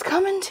do is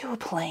come into a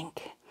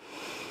plank.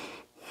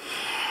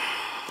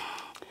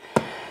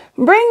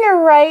 Bring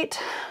your right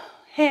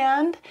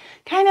hand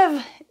kind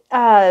of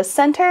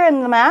center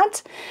in the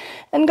mat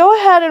and go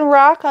ahead and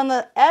rock on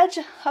the edge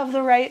of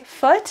the right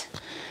foot,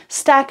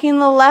 stacking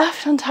the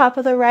left on top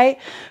of the right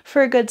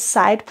for a good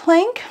side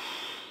plank.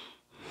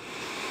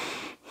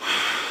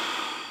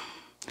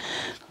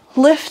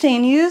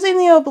 Lifting, using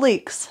the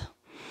obliques.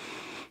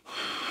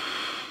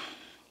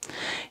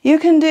 You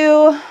can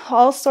do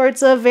all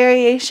sorts of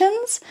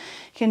variations.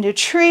 You can do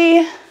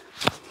tree.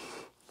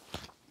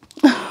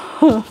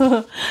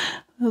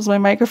 As my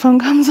microphone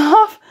comes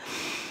off.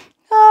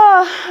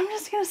 I'm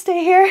just going to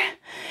stay here.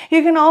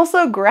 You can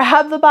also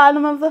grab the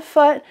bottom of the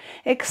foot,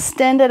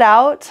 extend it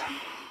out.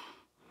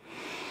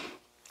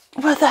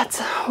 But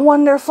that's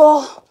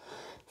wonderful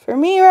for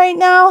me right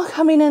now.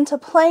 Coming into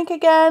plank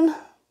again.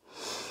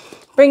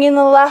 Bringing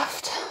the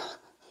left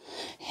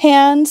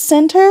hand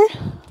center.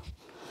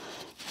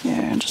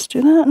 Here, just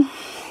do that.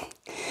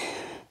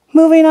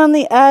 Moving on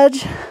the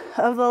edge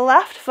of the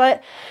left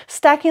foot,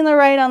 stacking the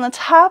right on the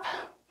top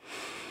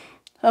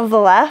of the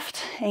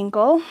left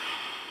ankle.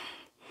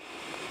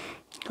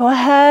 Go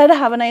ahead,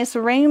 have a nice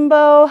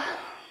rainbow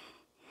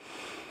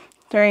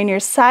during your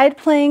side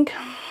plank.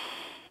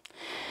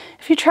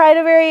 If you tried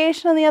a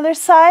variation on the other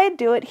side,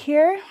 do it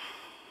here.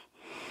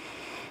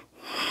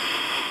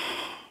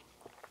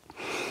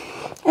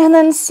 And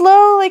then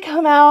slowly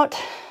come out,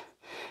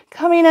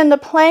 coming into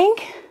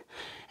plank,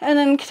 and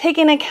then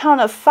taking a count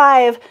of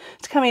 5.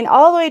 It's coming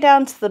all the way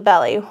down to the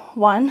belly.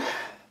 1,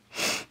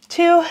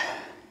 2,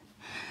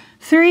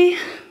 3,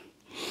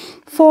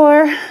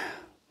 4,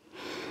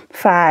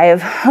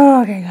 5.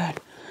 Okay,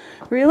 good.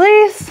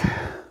 Release.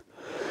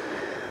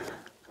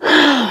 Oh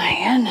my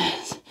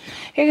goodness.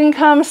 You can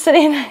come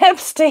sitting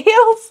hips to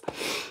heels.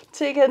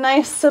 Take a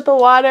nice sip of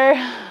water.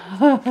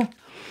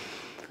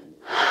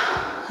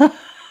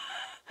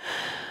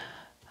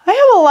 I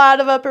have a lot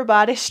of upper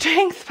body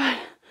strength, but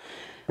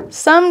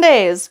some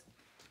days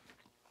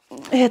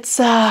it's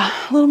a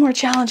little more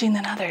challenging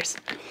than others.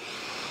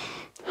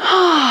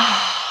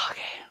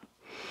 Okay.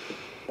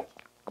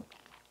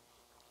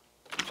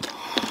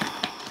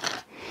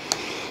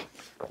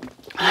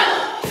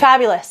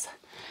 Fabulous.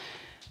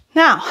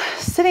 Now,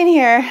 sitting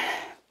here,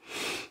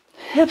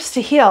 hips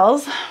to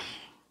heels,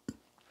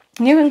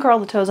 you can curl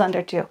the toes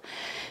under too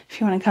if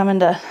you want to come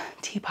into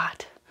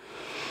teapot.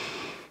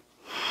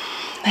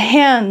 The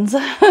hands,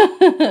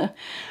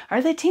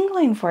 are they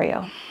tingling for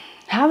you?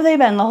 Have they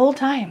been the whole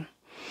time?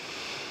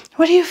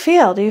 What do you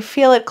feel? Do you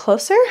feel it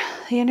closer?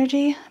 The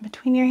energy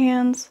between your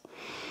hands?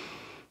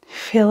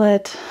 Feel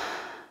it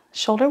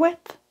shoulder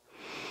width?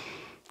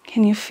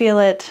 Can you feel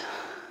it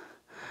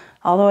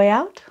all the way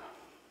out?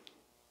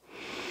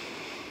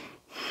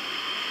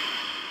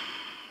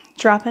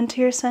 Drop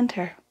into your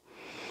center.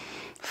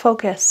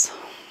 Focus.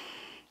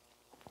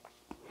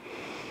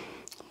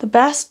 The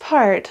best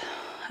part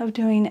of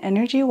doing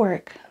energy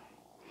work,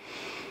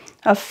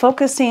 of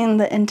focusing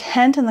the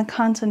intent and the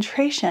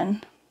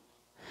concentration,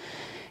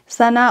 is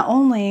that not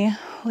only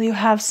will you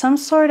have some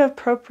sort of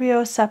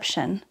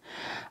proprioception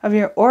of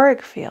your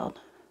auric field,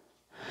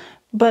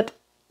 but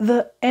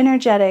the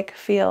energetic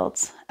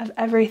fields of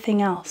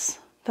everything else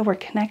that we're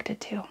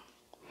connected to.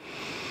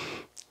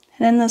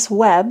 And in this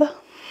web,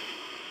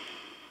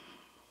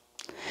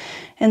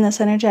 in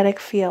this energetic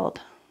field,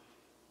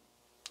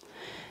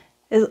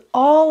 is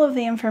all of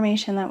the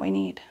information that we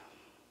need.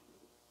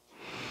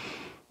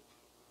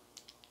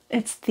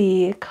 It's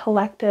the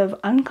collective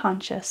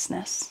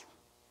unconsciousness,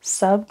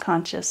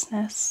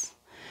 subconsciousness,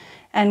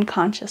 and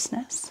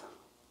consciousness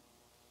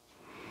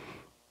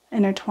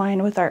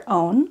intertwined with our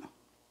own,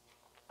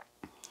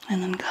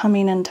 and then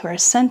coming into our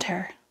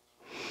center.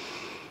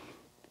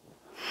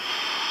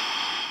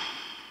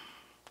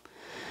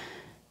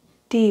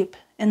 Deep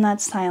in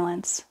that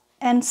silence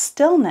and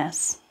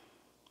stillness.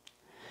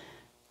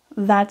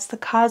 That's the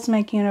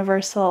cosmic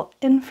universal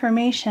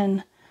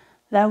information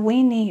that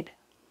we need.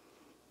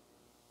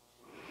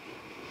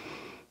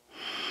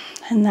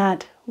 and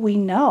that we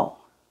know,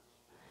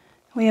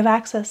 we have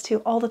access to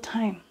all the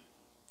time.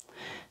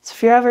 So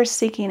if you're ever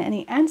seeking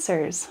any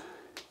answers,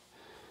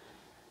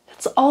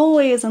 it's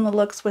always in the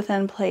looks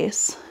within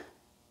place,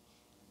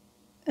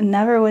 and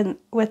never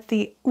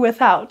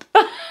without.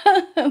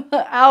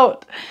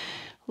 Out.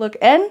 Look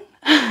in,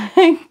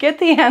 get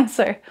the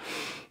answer.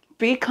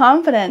 Be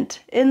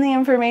confident in the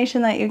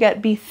information that you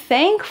get. Be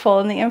thankful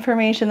in the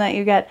information that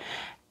you get,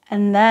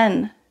 and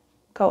then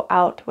go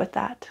out with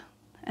that.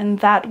 And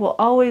that will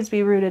always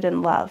be rooted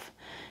in love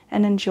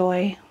and in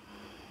joy.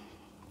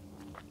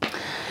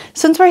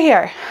 Since we're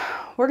here,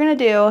 we're going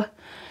to do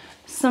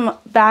some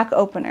back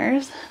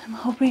openers. I'm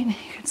hoping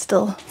you can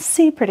still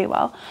see pretty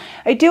well.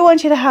 I do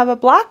want you to have a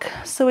block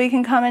so we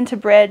can come into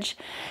bridge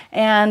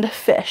and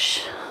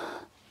fish.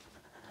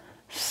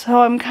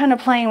 So I'm kind of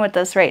playing with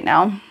this right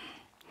now.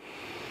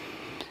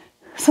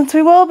 Since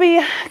we will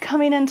be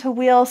coming into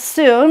wheel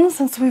soon,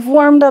 since we've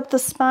warmed up the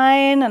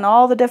spine and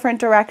all the different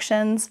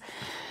directions,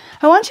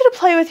 I want you to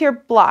play with your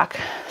block.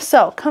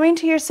 So coming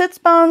to your sits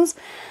bones,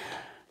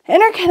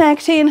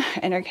 connecting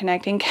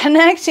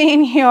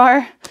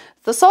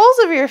the soles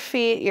of your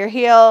feet, your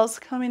heels,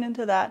 coming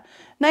into that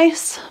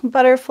nice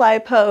butterfly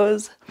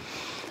pose.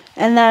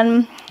 And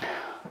then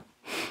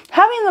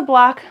having the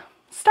block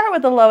start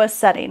with the lowest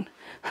setting.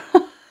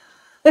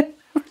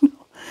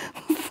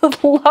 The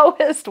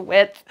lowest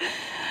width.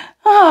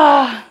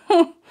 And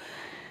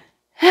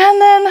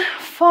then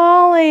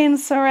falling,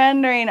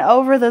 surrendering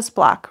over this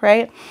block,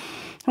 right?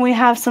 And we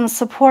have some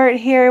support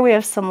here. We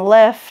have some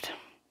lift.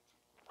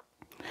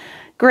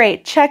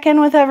 Great. Check in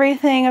with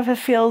everything if it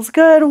feels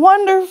good.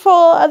 Wonderful.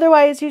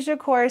 Otherwise, use your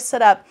core,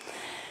 sit up.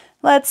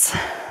 Let's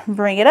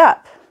bring it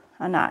up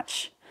a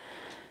notch.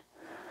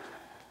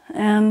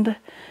 And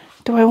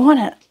do I want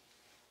it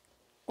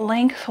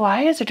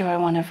lengthwise or do I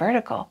want it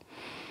vertical?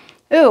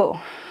 Ooh.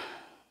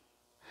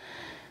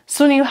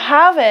 So when you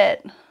have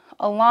it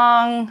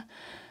along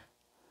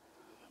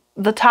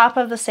the top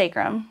of the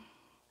sacrum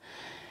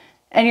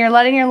and you're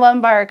letting your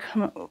lumbar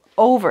come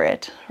over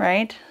it,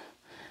 right?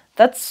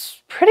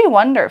 That's pretty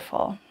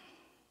wonderful.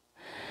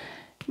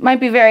 Might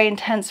be very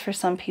intense for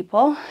some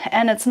people,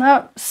 and it's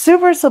not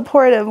super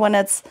supportive when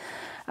it's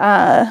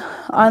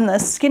on the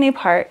skinny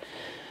part,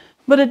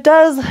 but it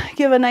does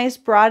give a nice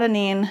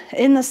broadening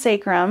in the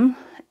sacrum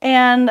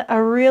and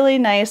a really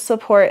nice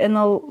support in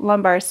the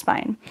lumbar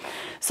spine.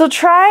 So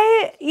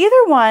try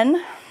either one,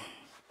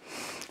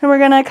 and we're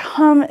going to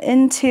come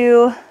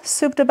into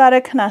Supta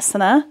Baddha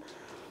Konasana.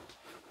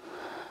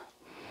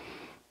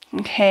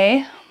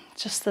 Okay,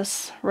 just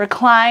this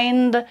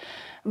reclined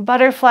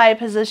butterfly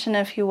position,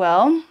 if you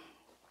will.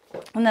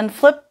 And then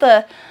flip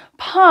the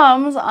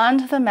palms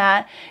onto the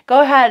mat.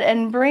 Go ahead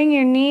and bring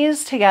your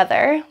knees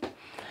together,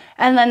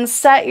 and then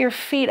set your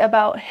feet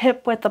about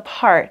hip width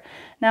apart.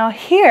 Now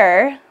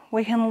here,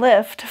 we can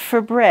lift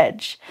for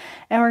bridge,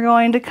 and we're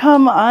going to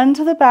come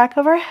onto the back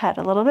of our head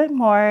a little bit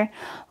more,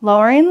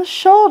 lowering the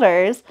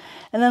shoulders,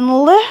 and then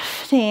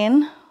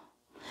lifting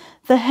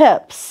the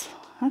hips.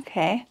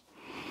 Okay.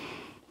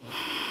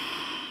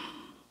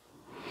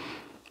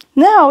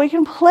 Now we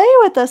can play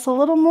with this a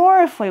little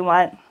more if we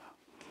want.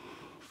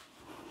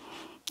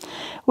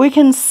 We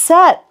can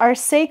set our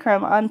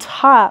sacrum on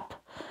top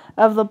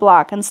of the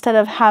block instead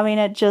of having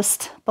it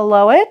just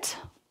below it.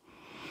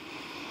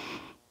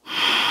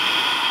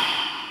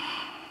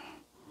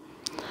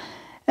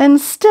 And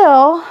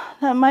still,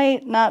 that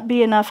might not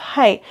be enough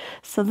height.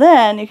 So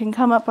then you can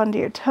come up onto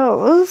your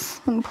toes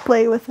and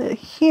play with it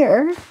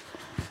here.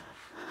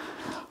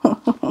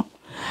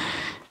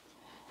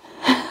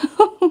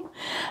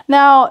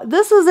 Now,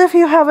 this is if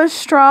you have a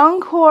strong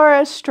core,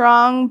 a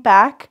strong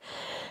back,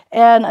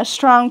 and a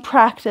strong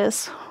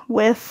practice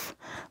with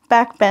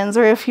back bends,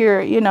 or if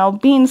you're,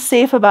 being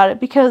safe about it,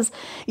 because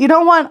you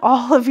don't want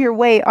all of your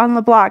weight on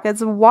the block.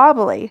 It's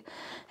wobbly,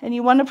 and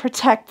you want to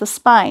protect the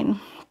spine.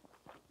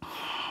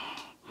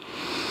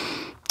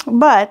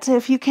 But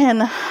if you can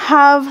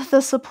have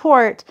the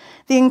support,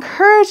 the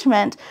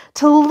encouragement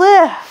to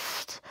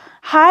lift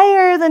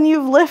higher than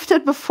you've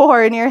lifted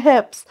before in your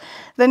hips,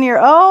 then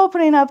you're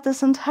opening up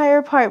this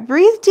entire part.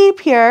 Breathe deep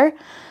here.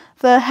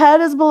 The head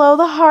is below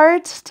the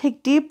heart.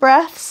 Take deep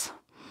breaths.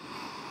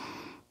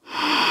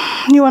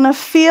 You want to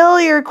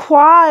feel your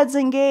quads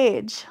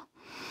engage.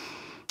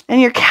 And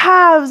your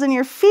calves and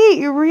your feet,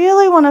 you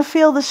really want to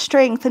feel the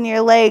strength in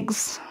your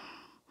legs.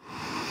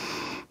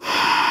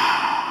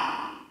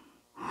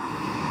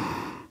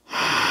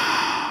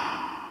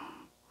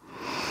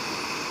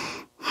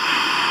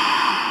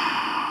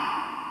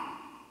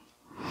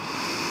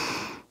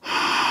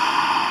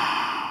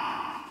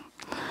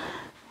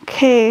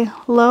 Okay,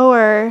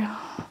 lower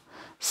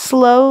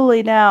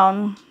slowly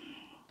down.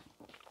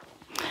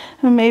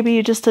 And maybe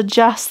you just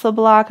adjust the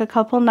block a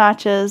couple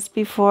notches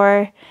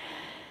before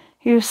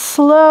you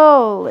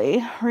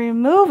slowly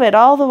remove it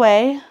all the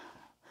way.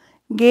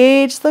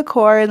 Gauge the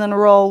core and then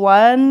roll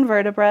one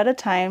vertebra at a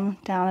time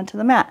down into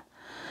the mat.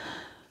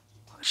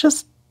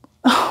 Just,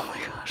 oh my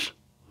gosh.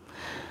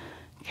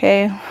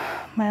 Okay,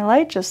 my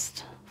light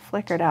just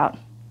flickered out.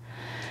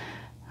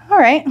 All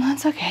right,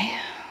 that's okay.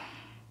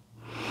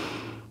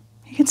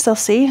 You can still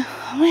see.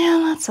 Oh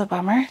man, that's a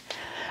bummer.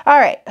 All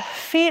right,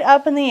 feet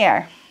up in the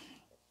air.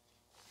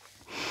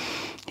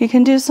 You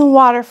can do some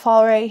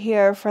waterfall right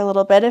here for a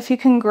little bit. If you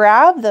can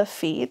grab the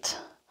feet,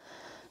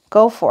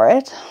 go for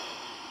it.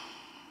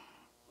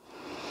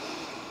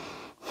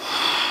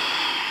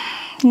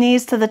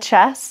 Knees to the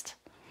chest.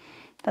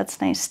 That's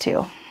nice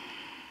too.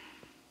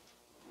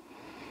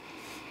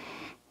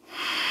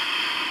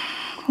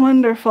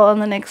 Wonderful,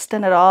 and then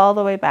extend it all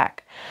the way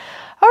back.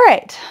 All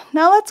right,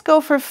 now let's go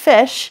for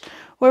fish,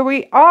 where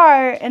we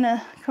are in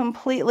a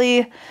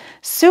completely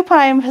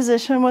supine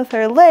position with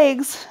our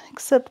legs,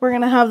 except we're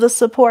gonna have the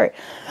support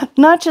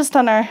not just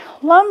on our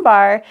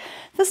lumbar.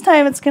 This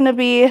time it's gonna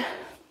be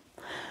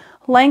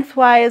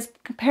lengthwise,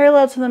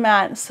 parallel to the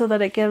mat, so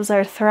that it gives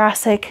our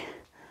thoracic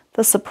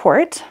the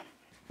support.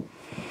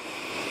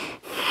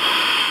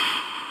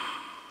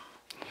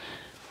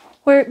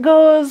 Where it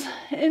goes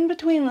in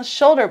between the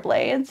shoulder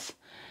blades,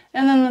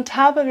 and then the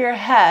top of your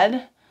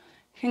head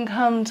can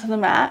come to the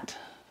mat.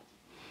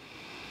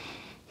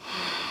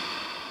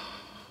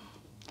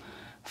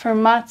 For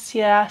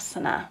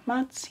Matsyasana,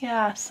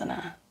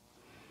 Matsyasana.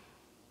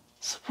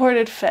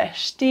 Supported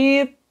fish.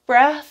 Deep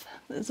breath.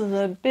 This is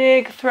a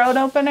big throat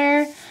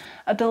opener,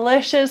 a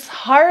delicious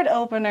heart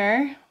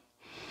opener.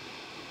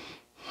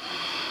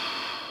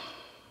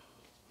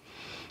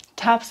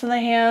 Tops of the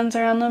hands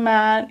are on the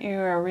mat. You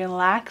are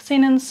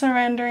relaxing and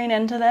surrendering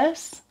into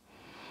this.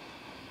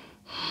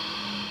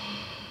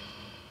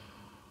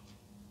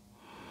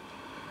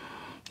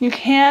 You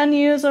can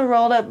use a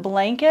rolled up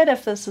blanket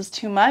if this is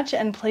too much,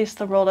 and place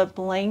the rolled up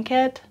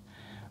blanket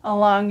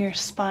along your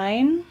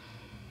spine.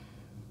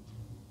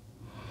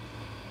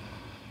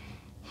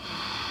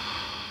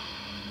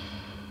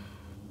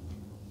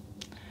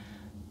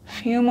 A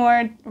few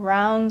more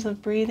rounds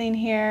of breathing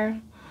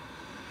here.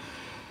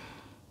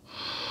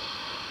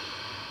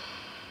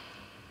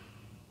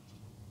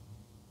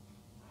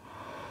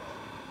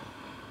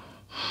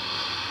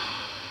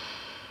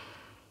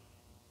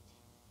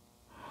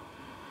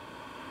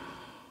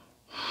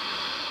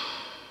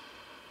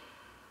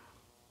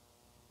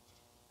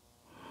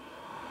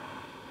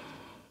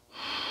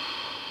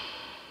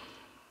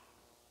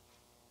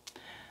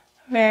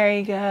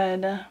 Very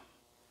good.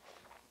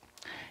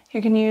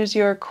 You can use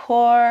your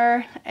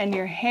core and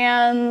your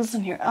hands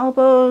and your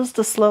elbows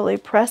to slowly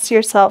press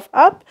yourself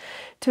up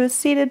to a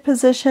seated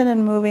position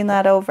and moving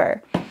that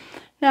over.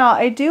 Now,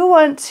 I do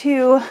want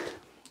to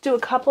do a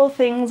couple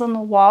things on the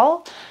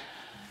wall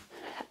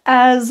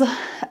as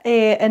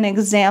an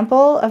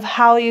example of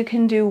how you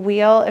can do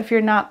wheel if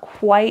you're not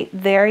quite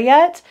there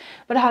yet,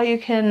 but how you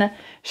can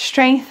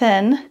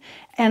strengthen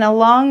and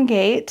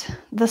elongate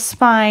the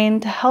spine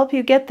to help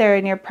you get there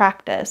in your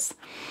practice.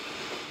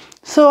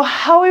 So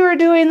how we were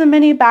doing the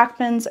mini back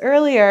bends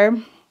earlier,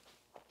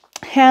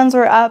 hands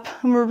were up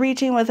and we're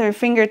reaching with our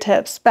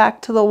fingertips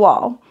back to the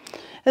wall.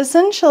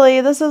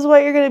 Essentially, this is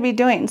what you're going to be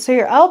doing. So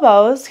your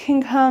elbows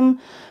can come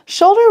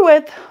shoulder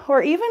width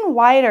or even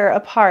wider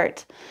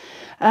apart.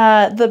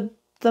 The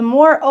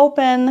more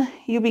open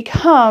you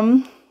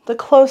become, the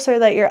closer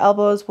that your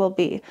elbows will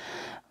be.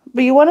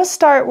 But you want to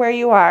start where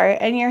you are,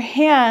 and your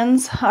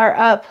hands are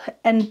up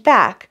and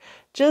back,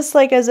 just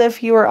like as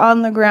if you were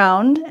on the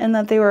ground and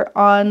that they were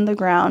on the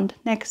ground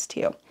next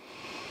to you.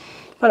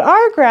 But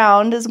our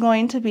ground is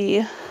going to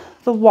be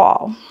the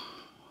wall.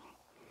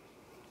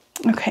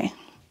 Okay.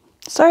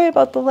 Sorry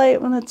about the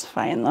light, well, it's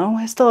fine though.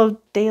 I still have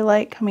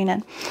daylight coming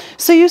in.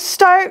 So you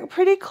start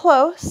pretty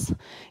close.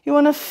 You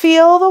want to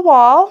feel the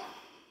wall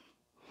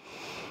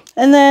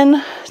and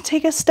then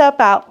take a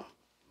step out.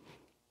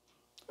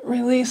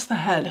 Release the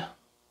head.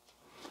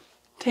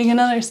 Take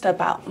another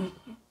step out.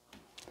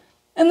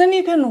 And then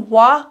you can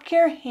walk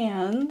your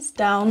hands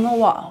down the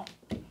wall.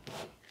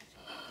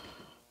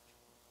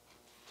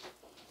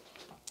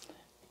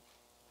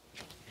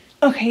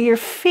 Okay, your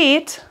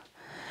feet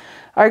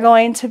are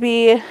going to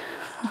be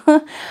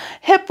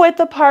hip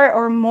width apart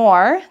or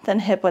more than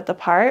hip width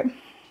apart.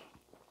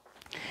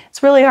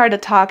 It's really hard to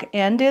talk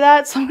and do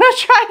that, so I'm going to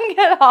try and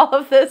get all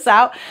of this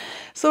out.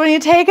 So when you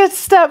take a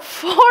step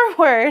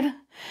forward,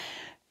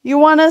 you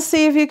want to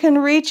see if you can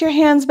reach your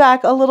hands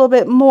back a little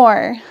bit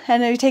more.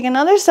 And if you take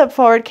another step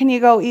forward, can you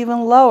go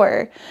even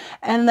lower?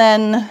 And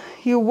then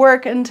you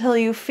work until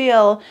you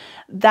feel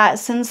that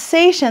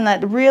sensation,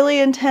 that really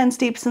intense,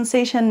 deep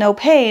sensation, no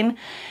pain.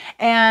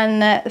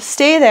 And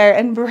stay there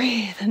and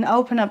breathe and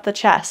open up the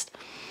chest.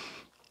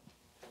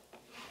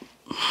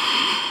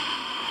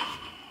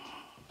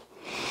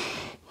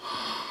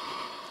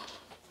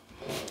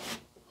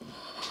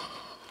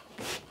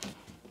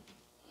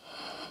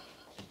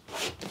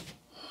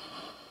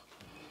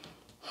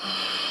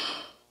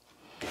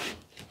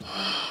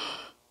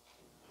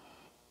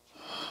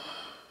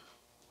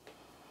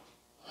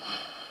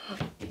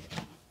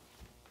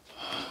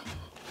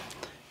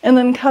 And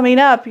then coming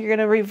up, you're going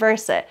to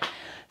reverse it.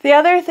 The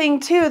other thing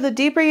too, the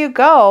deeper you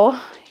go,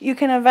 you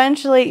can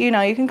eventually,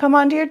 you can come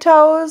onto your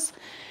toes.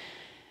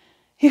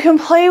 You can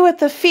play with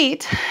the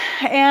feet.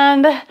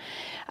 And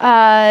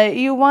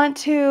You want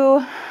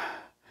to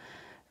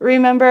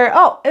remember,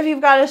 oh, if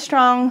you've got a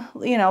strong,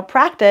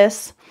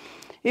 practice,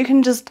 you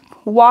can just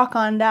walk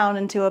on down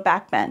into a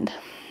back bend.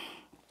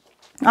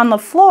 On the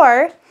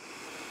floor,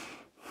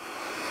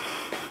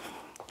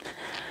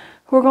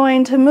 we're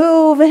going to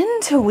move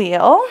into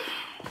wheel.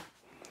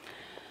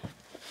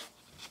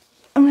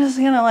 I'm just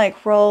gonna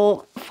like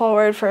roll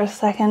forward for a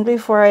second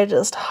before I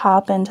just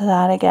hop into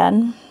that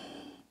again.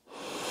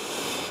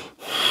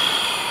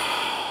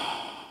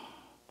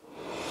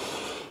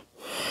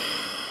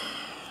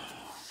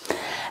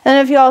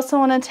 And if you also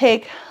want to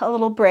take a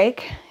little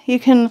break, you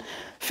can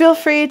feel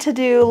free to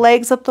do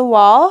legs up the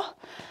wall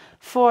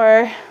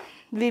for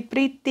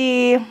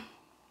Vipriti.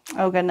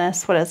 Oh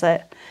goodness, what is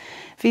it?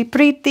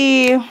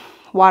 Vipriti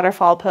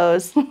waterfall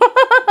pose.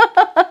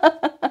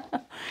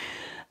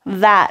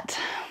 That.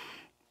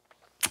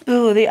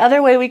 Ooh, the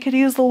other way we could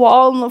use the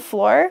wall and the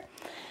floor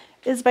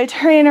is by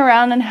turning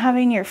around and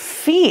having your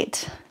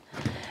feet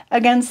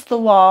against the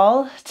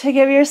wall to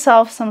give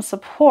yourself some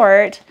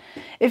support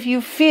if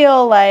you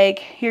feel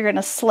like you're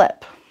gonna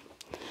slip.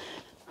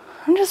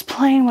 I'm just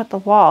playing with the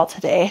wall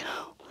today.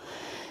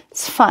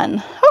 It's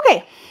fun.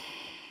 Okay.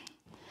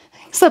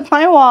 Except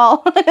my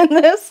wall in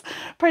this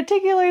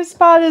particular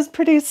spot is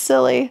pretty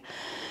silly.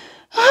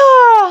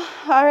 All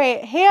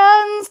right,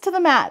 hands to the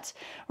mat.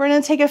 We're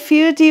going to take a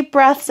few deep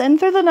breaths in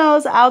through the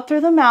nose, out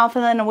through the mouth,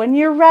 and then when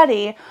you're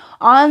ready,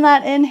 on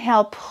that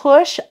inhale,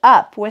 push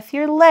up with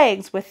your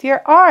legs, with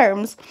your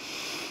arms,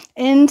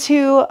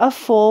 into a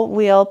full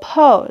wheel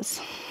pose.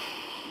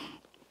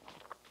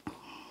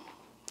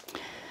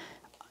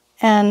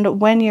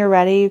 And when you're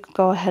ready, you can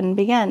go ahead and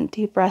begin.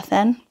 Deep breath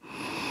in.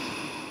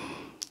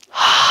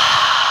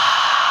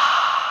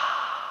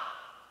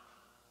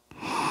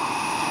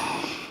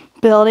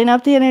 Building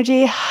up the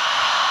energy.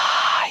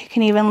 You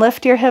can even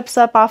lift your hips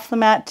up off the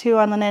mat too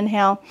on an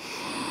inhale.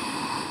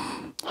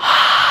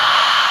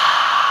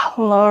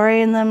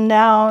 Lowering them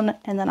down,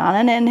 and then on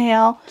an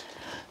inhale,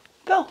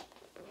 go.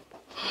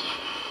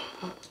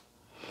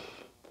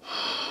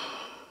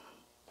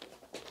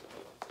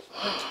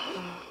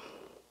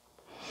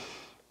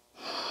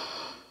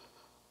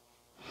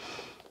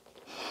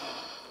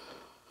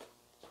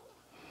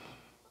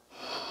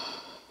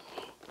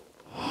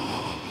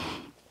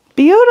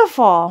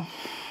 Beautiful.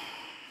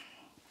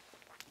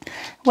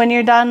 When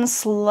you're done,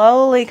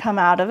 slowly come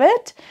out of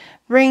it.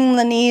 Bring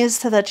the knees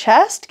to the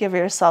chest. Give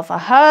yourself a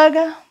hug.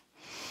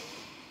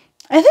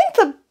 I think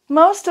the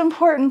most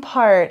important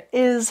part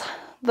is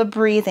the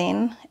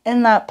breathing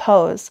in that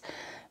pose,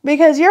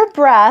 because your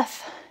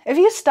breath, if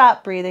you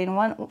stop breathing,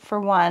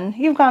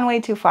 you've gone way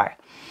too far.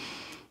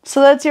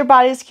 So that's your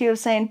body's cue of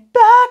saying,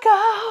 back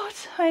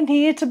out, I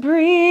need to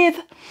breathe.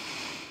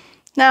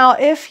 Now,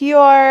 if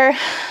you're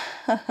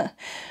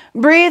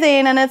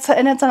breathing and it's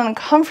an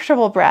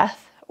uncomfortable breath,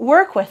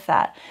 work with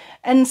that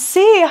and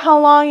see how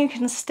long you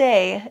can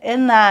stay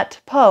in that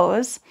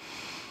pose,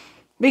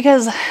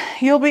 because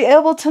you'll be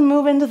able to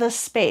move into this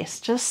space.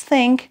 Just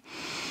think,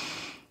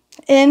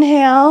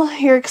 inhale,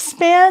 you're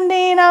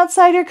expanding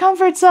outside your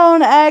comfort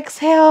zone.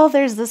 Exhale,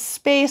 there's this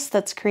space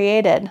that's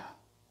created.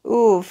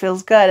 Ooh,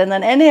 feels good. And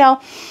then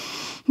inhale,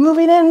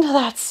 moving into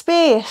that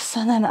space,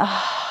 and then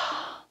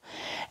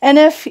and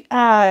if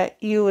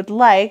you would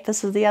like,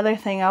 this is the other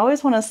thing I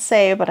always want to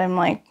say, but I'm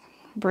like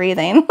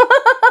breathing,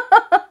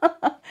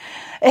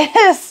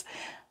 is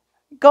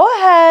go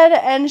ahead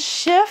and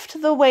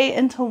shift the weight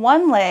into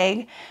one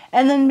leg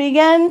and then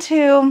begin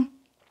to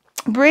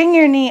bring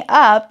your knee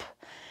up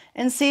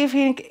and see if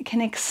you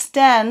can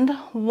extend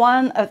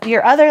one of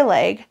your other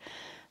leg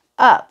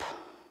up.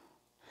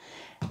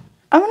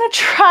 I'm going to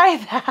try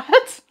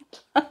that.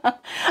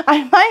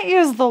 I might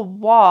use the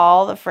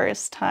wall the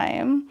first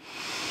time.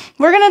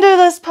 We're going to do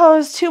this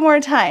pose 2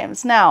 more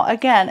times. Now,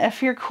 again,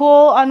 if you're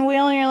cool on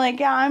wheel and you're like,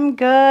 yeah, I'm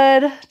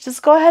good,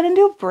 just go ahead and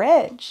do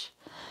bridge.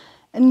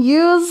 And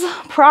use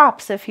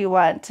props if you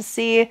want to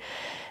see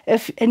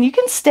if, and you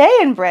can stay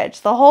in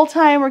bridge the whole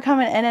time we're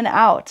coming in and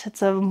out.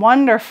 It's a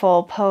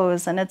wonderful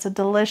pose and it's a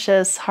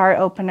delicious heart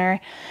opener,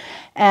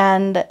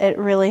 and it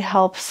really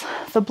helps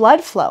the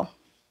blood flow.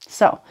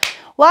 So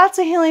lots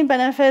of healing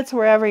benefits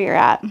wherever you're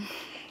at.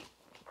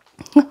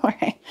 All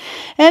right.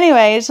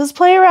 Anyways, just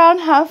play around,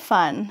 have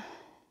fun.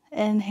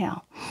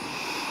 Inhale.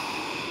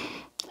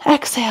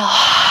 Exhale.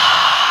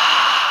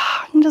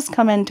 And just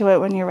come into it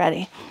when you're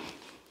ready.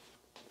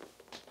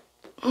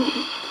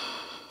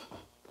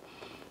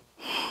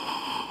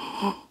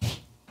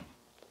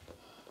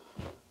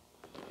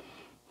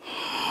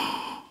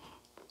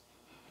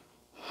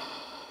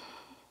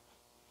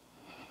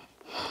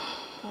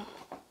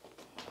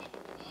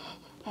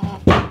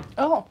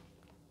 Oh.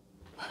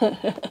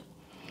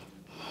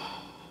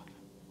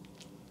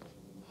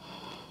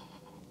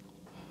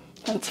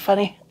 That's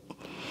funny.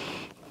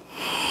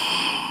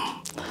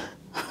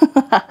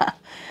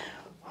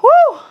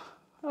 Whew.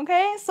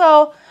 Okay,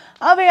 so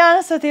I'll be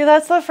honest with you,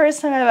 that's the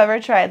first time I've ever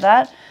tried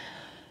that.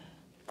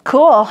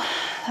 Cool.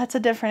 That's a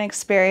different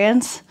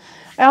experience.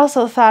 I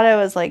also thought I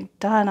was like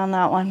done on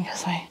that one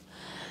because my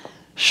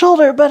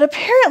shoulder, but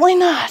apparently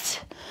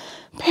not.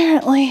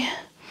 Apparently,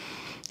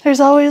 there's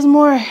always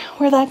more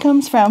where that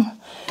comes from.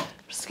 I'm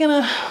just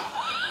gonna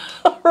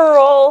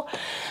roll.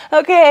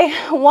 Okay,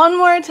 one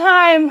more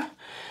time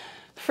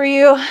for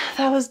you.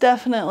 That was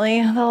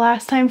definitely the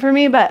last time for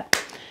me,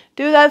 but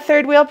do that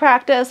third wheel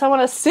practice. I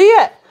want to see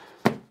it.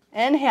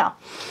 Inhale.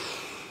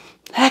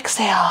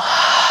 Exhale.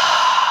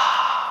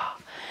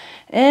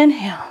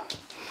 Inhale.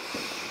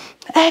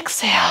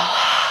 Exhale.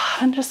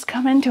 And just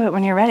come into it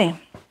when you're ready.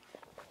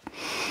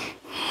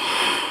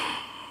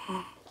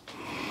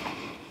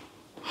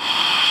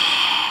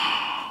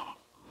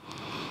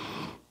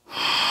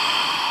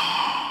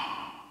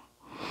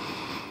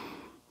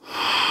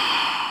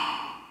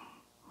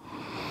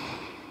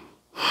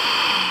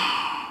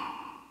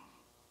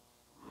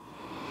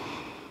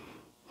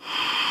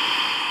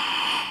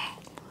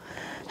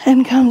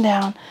 And come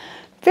down.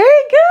 Very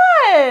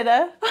good.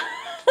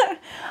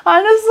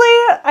 Honestly,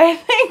 I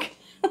think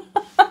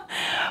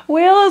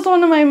wheel is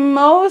one of my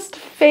most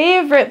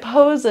favorite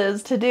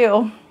poses to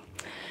do.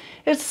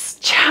 It's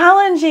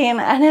challenging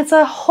and it's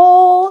a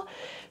whole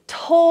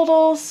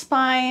total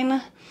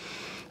spine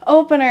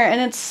opener and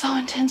it's so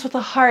intense with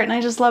the heart and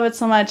I just love it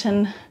so much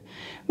and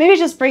maybe it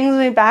just brings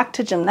me back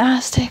to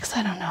gymnastics.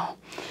 I don't know.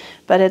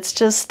 But it's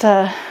just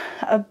a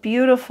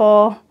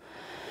beautiful,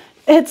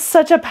 it's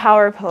such a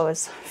power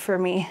pose for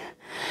me.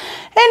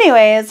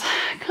 Anyways,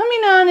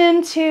 coming on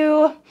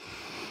into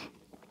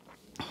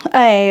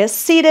a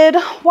seated,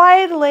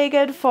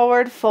 wide-legged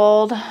forward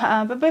fold.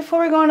 But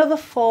before we go into the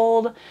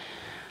fold,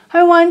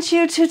 I want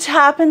you to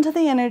tap into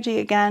the energy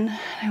again.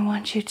 I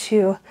want you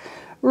to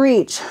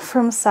reach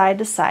from side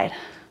to side.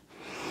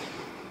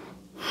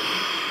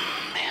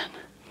 Man,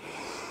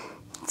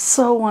 it's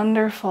so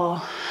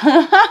wonderful.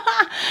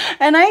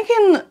 And I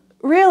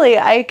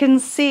can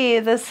see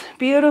this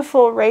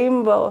beautiful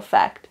rainbow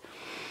effect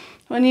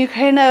when you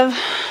kind of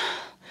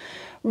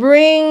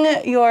bring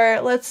your,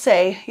 let's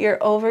say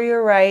you're over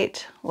your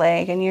right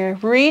leg and you're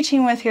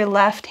reaching with your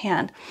left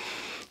hand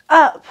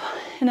up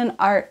in an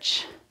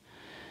arch.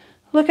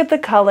 Look at the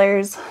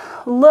colors,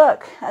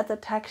 look at the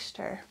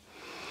texture.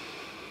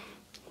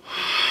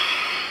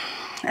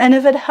 And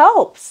if it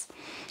helps,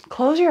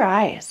 close your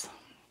eyes.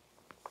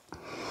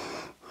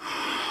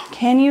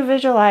 Can you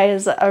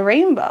visualize a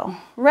rainbow?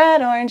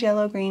 Red, orange,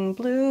 yellow, green,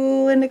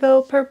 blue,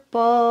 indigo,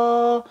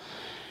 purple,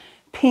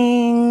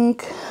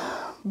 pink,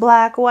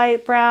 black,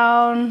 white,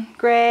 brown,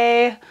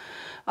 gray,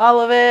 all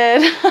of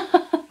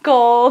it,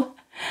 gold.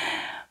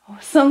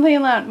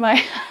 Something that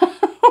my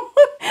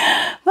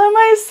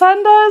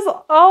son does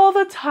all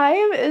the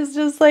time is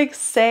just like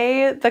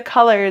say the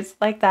colors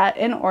like that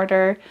in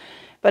order.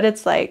 But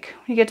it's like,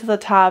 you get to the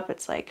top,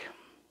 it's like,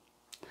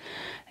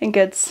 I think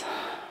it's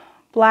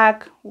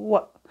black,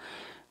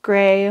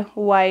 gray,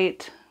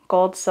 white,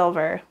 gold,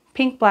 silver,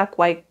 pink, black,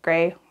 white,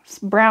 gray,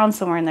 brown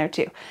somewhere in there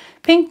too.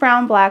 Pink,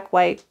 brown, black,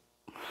 white,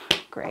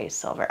 gray,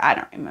 silver, I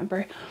don't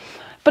remember.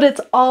 But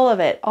it's all of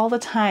it, all the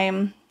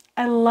time.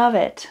 I love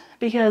it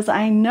because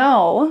I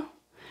know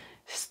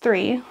it's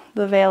 3,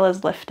 the veil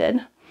is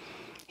lifted.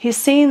 He's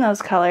seeing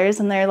those colors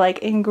and they're like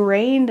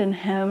ingrained in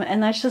him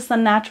and that's just the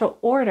natural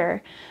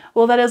order.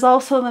 Well, that is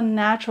also the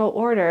natural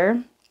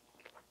order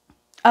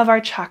of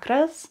our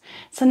chakras.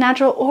 It's a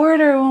natural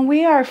order when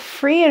we are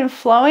free and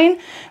flowing.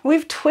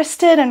 We've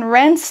twisted and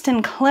rinsed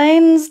and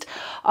cleansed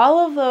all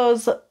of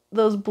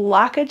those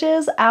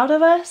blockages out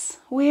of us.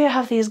 We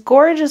have these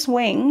gorgeous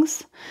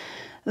wings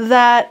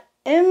that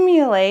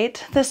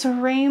emulate this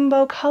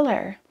rainbow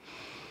color.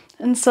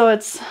 And so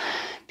it's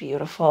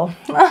beautiful.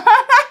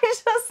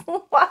 I just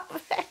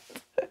love it.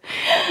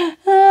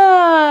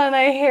 And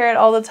I hear it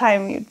all the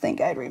time. You'd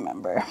think I'd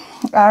remember.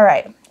 All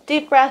right,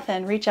 deep breath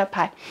in, reach up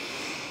high.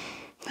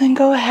 Then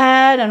go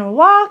ahead and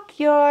walk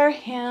your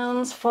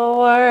hands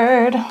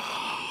forward.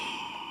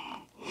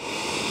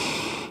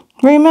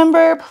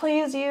 Remember,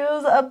 please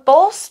use a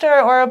bolster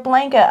or a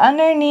blanket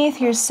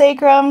underneath your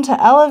sacrum to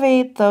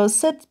elevate those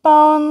sit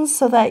bones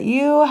so that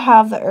you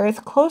have the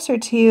earth closer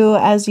to you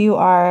as you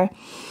are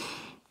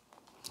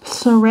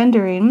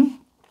surrendering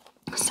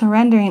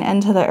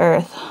into the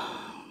earth.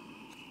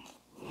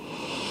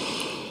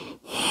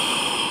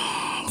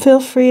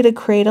 Feel free to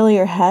cradle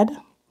your head.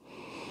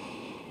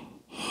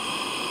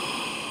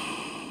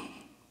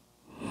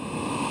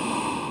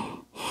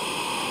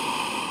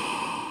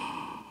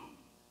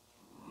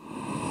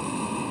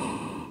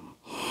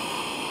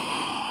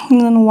 And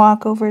then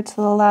walk over to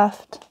the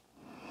left.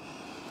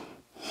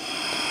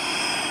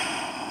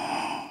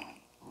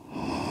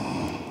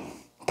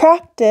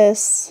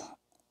 Practice.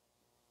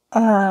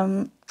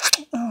 Hold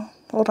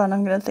on,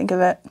 I'm going to think of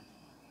it.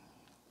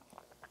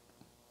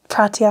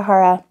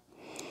 Pratyahara.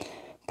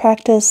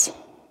 Practice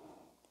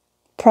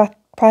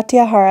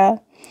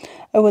pratyahara,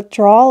 a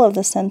withdrawal of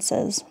the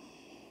senses,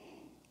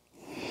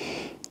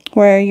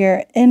 where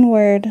you're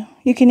inward.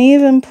 You can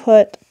even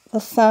put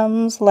the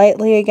thumbs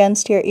lightly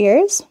against your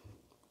ears.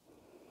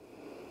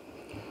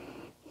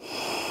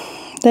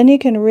 Then you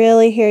can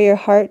really hear your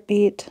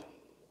heartbeat.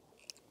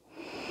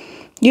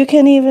 You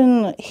can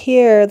even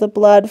hear the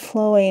blood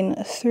flowing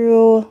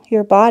through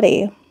your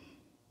body,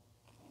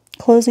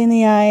 closing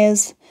the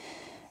eyes,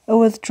 a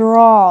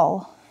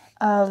withdrawal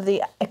of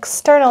the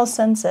external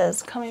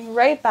senses, coming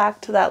right back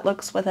to that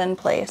looks within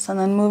place, and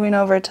then moving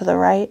over to the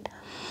right.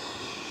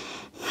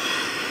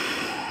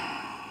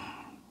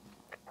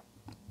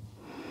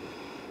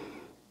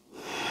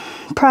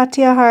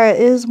 Pratyahara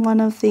is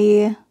one of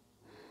the,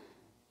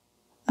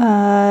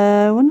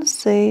 I want to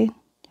say,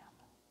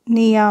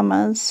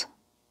 niyamas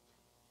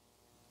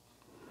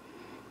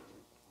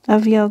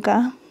of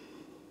yoga,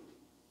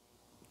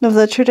 of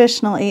the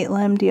traditional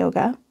 8-limbed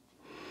yoga.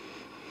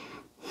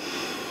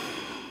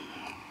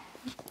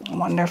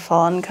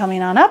 Wonderful. And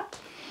coming on up,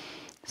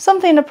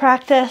 something to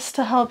practice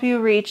to help you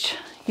reach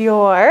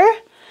your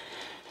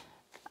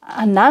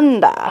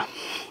ananda,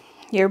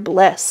 your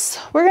bliss.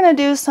 We're going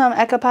to do some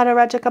Ekapada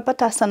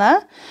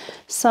Rajakapatasana,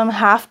 some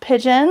half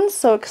pigeons.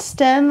 So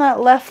extend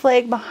that left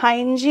leg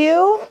behind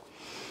you,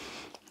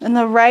 and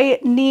the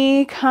right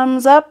knee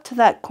comes up to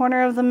that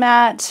corner of the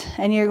mat,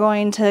 and you're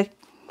going to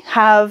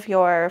have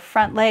your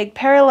front leg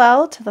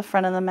parallel to the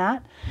front of the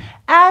mat,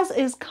 as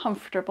is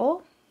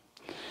comfortable.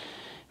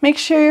 Make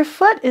sure your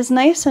foot is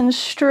nice and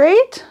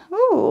straight.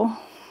 Ooh,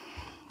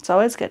 it's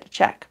always good to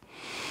check.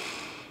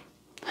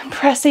 And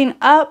pressing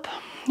up.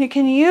 You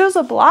can use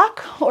a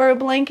block or a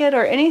blanket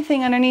or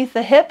anything underneath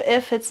the hip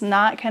if it's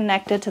not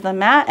connected to the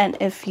mat and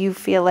if you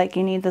feel like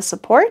you need the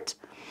support.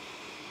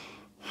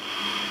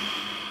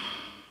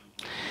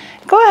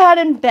 Go ahead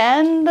and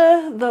bend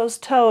those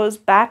toes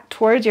back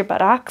towards your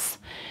buttocks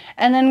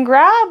and then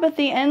grab at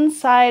the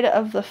inside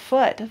of the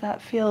foot if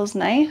that feels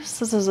nice.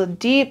 This is a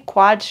deep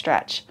quad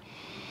stretch.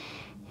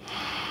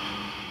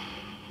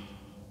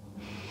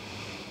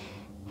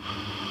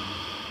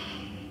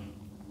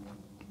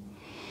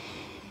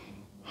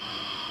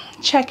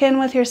 Check in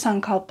with your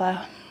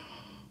sankalpa.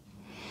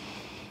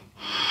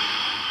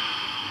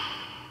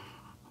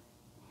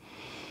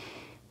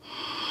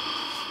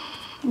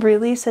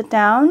 Release it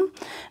down.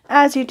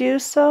 As you do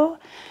so,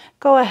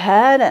 go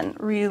ahead and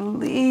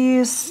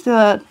release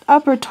the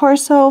upper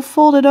torso,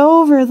 fold it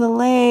over the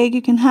leg.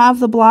 You can have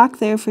the block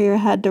there for your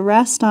head to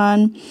rest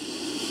on.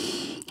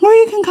 Or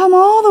you can come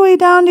all the way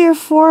down to your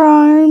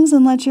forearms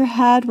and let your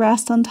head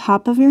rest on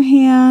top of your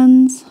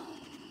hands.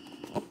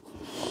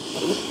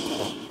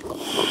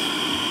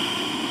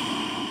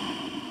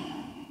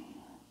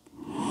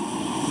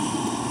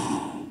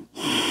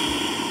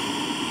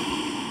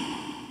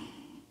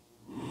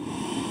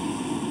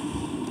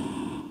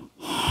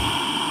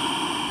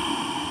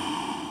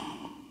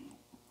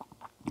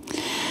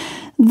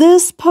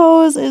 This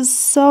pose is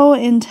so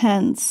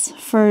intense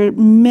for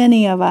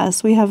many of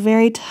us. We have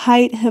very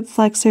tight hip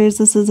flexors.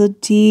 This is a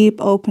deep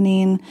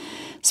opening,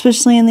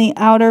 especially in the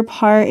outer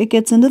part. It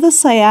gets into the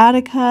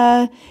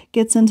sciatica,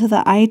 gets into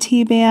the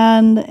IT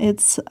band.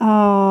 It's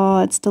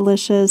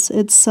delicious.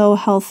 It's so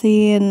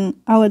healthy and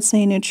I would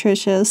say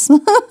nutritious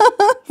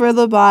for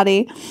the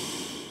body.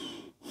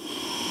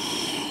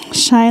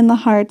 Shine the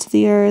heart to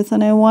the earth,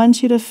 and I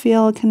want you to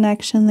feel a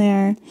connection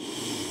there.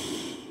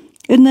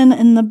 And then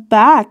in the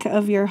back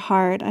of your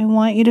heart, I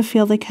want you to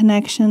feel the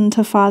connection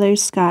to Father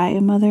Sky,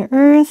 Mother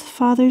Earth,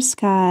 Father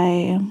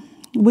Sky.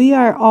 We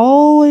are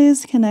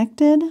always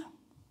connected.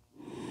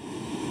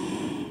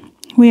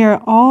 We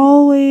are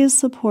always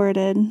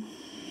supported.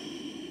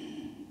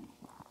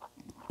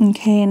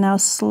 Okay, now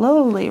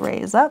slowly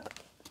raise up.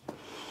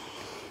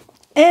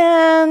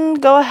 And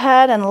go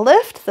ahead and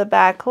lift the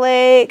back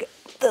leg.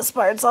 This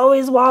part's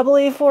always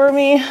wobbly for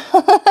me.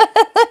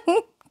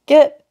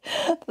 Get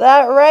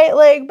that right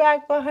leg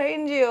back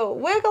behind you.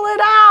 Wiggle it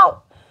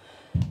out.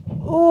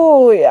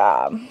 Oh,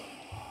 yeah.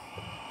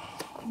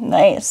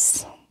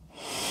 Nice.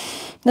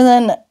 And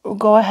then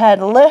go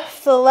ahead,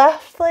 lift the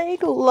left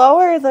leg,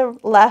 lower the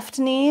left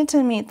knee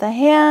to meet the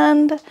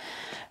hand,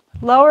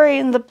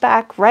 lowering the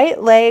back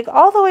right leg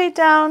all the way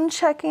down,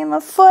 checking the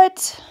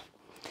foot,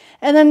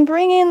 and then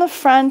bringing the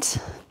front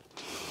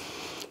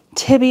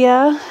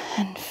tibia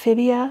and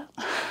fibia,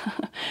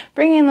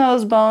 bringing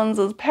those bones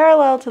as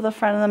parallel to the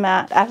front of the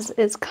mat as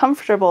is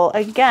comfortable.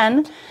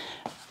 Again,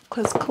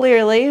 because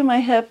clearly my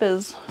hip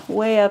is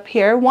way up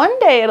here. One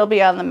day it'll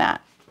be on the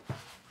mat.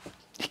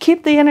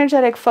 Keep the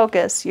energetic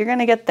focus. You're going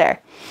to get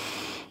there.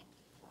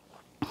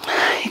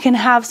 You can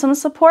have some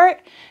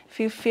support if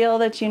you feel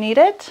that you need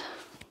it.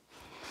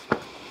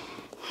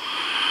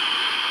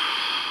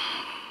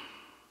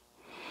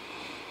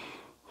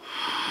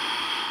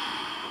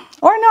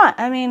 Or not.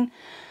 I mean,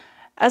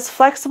 as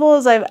flexible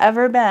as I've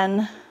ever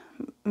been,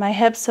 my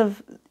hips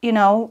have,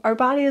 our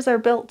bodies are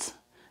built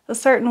a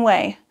certain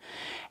way.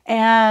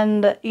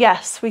 And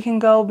yes, we can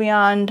go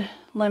beyond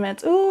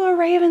limits. Ooh, a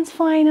raven's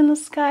flying in the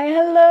sky.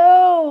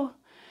 Hello,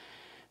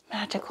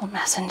 magical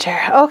messenger.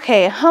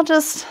 Okay, I'll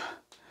just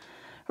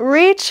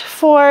reach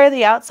for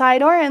the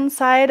outside or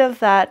inside of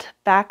that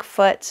back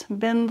foot.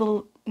 Bend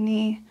the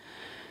knee.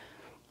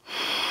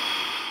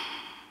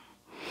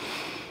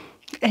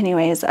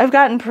 Anyways, I've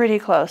gotten pretty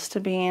close to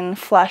being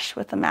flush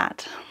with the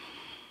mat.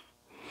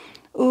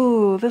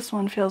 Ooh, this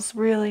one feels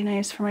really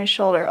nice for my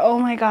shoulder. Oh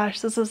my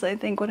gosh, this is, I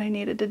think, what I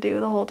needed to do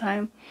the whole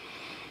time.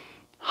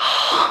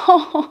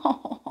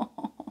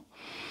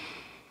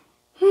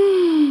 Go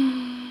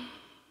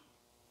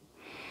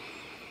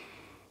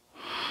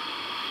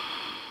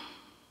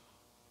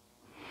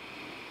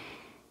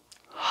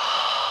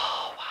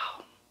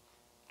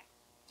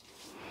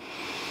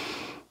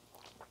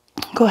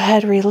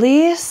ahead,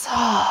 release.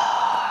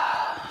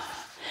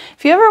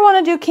 If you ever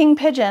want to do king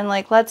pigeon,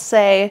 like let's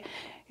say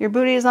your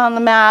booty's on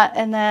the mat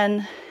and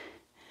then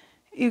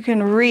you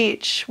can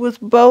reach with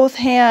both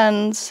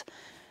hands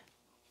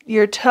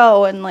your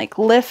toe and like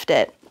lift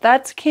it.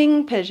 That's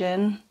king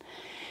pigeon.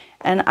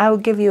 And I will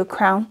give you a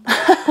crown,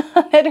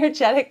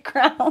 energetic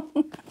crown.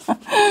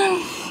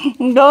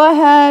 Go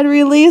ahead,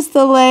 release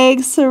the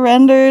legs,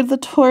 surrender the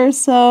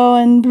torso,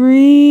 and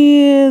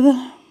breathe.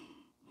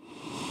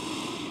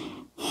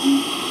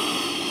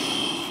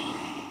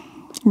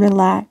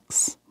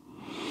 Relax.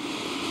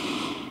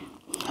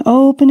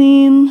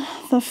 Opening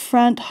the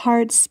front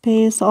heart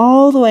space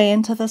all the way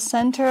into the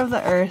center of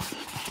the earth.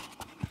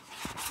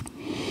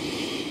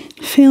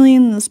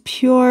 Feeling this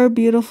pure,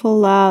 beautiful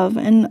love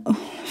and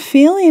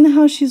feeling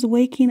how she's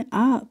waking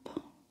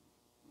up.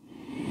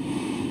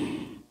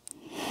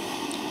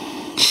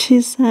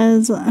 She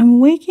says, I'm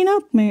waking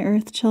up, my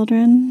earth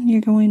children.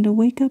 You're going to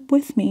wake up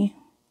with me.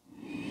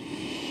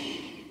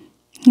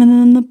 And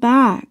then in the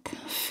back,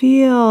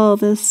 feel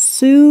this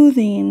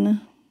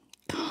soothing,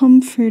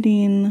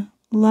 comforting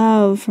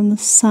love from the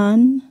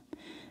sun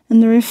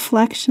and the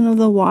reflection of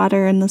the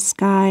water in the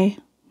sky.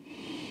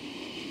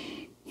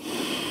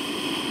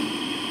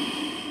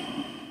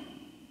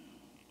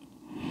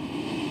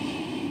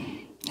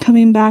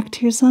 Coming back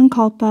to your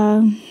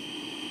sankalpa.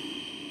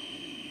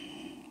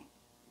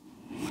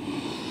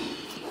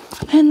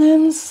 And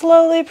then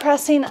slowly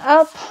pressing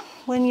up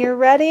when you're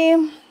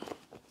ready.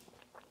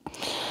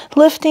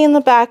 Lifting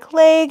the back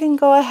leg and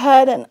go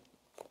ahead and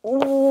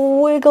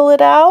wiggle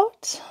it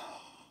out.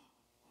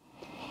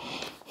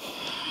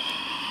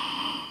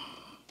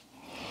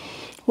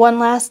 One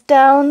last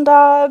down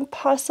dog,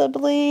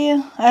 possibly.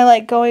 I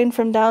like going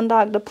from down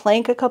dog to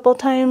plank a couple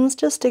times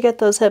just to get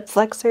those hip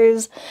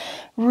flexors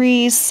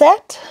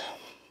reset.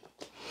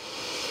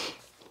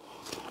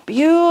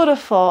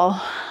 Beautiful.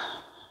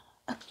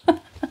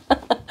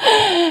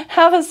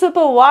 Have a sip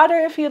of water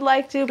if you'd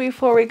like to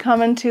before we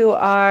come into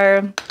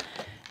our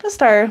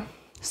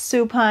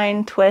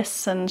supine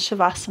twists and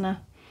shavasana.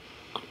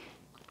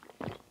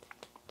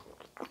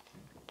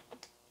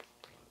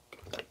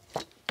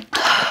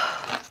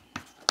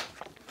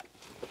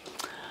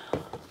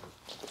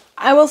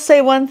 I will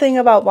say one thing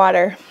about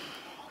water.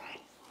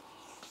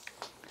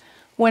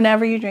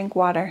 Whenever you drink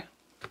water,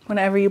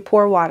 whenever you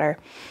pour water,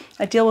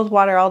 I deal with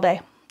water all day.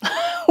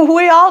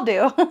 We all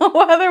do,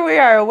 whether we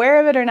are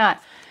aware of it or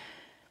not.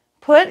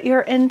 Put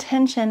your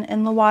intention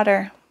in the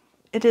water.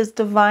 It is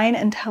divine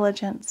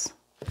intelligence.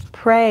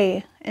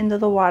 Pray into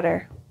the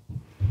water.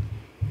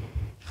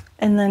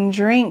 And then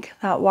drink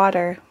that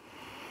water,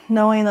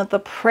 knowing that the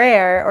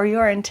prayer or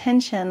your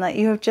intention that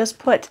you have just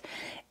put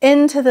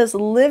into this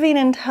living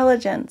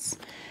intelligence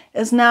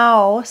is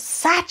now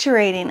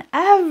saturating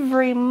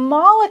every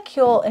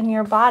molecule in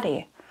your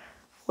body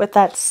with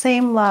that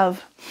same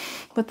love,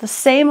 with the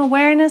same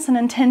awareness and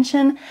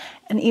intention,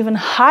 and even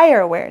higher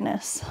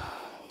awareness.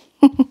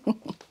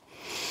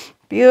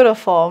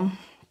 Beautiful.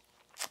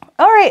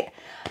 All right,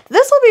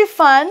 this will be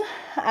fun,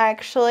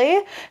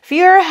 actually. If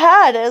your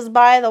head is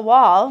by the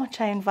wall, which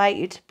I invite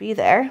you to be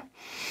there,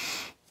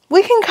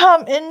 we can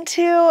come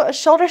into a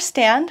shoulder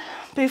stand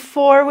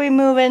before we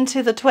move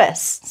into the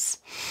twists.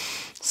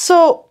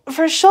 So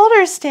for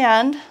shoulder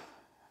stand,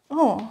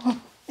 oh,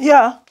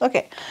 yeah,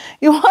 okay.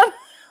 You want,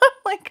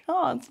 like,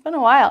 oh, it's been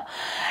a while.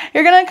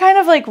 You're going to kind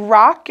of like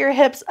rock your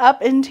hips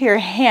up into your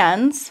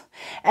hands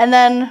and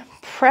then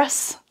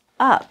press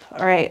up.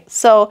 All right,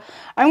 so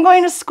I'm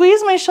going to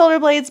squeeze my shoulder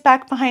blades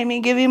back behind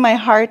me, giving my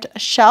heart a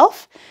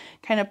shelf.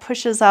 Kind of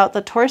pushes out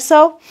the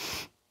torso.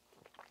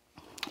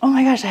 Oh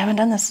my gosh, I haven't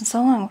done this in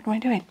so long. What am I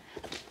doing?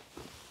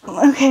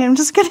 Okay, I'm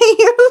just going to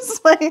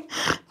use my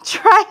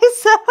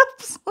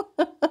triceps.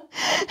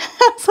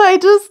 So I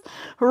just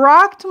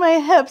rocked my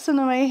hips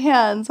into my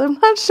hands. I'm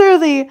not sure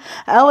the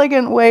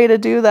elegant way to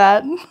do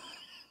that.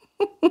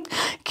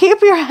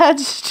 Keep your head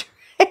straight.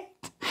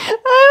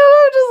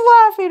 I'm just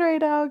laughing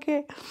right now,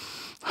 okay.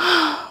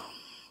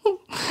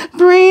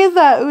 Breathe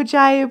that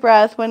Ujjayi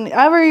breath.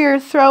 Whenever your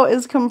throat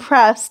is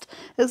compressed,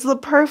 it's the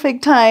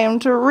perfect time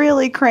to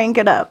really crank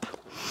it up.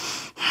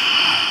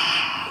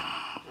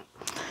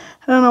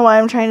 I don't know why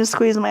I'm trying to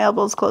squeeze my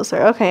elbows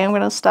closer. Okay, I'm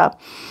going to stop.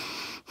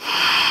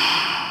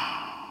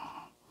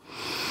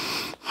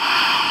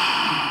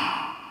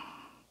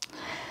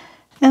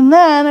 And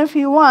then if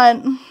you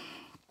want,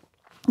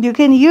 you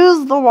can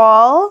use the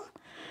wall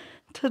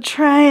to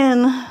try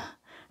and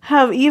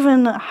have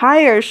even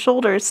higher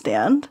shoulder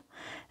stand.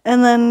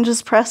 And then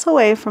just press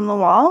away from the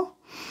wall.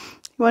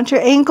 You want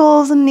your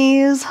ankles and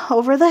knees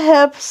over the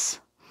hips.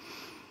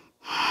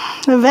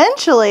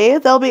 Eventually,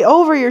 they'll be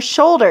over your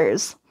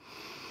shoulders.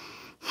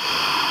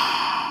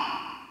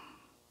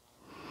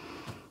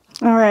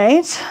 All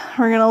right,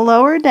 we're going to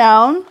lower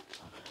down.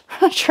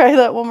 I'll try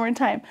that one more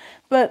time.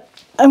 But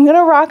I'm going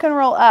to rock and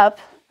roll up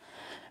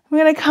I'm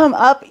going to come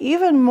up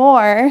even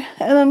more. And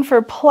then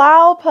for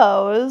plow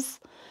pose,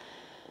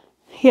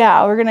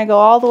 yeah, we're going to go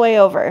all the way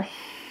over.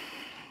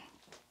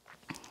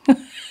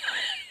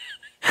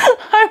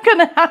 I'm going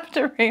to have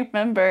to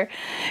remember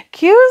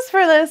cues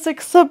for this,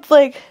 except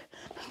like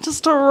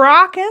just to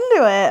rock into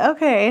it.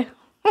 Okay.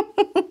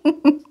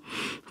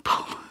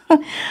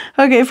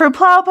 Okay, for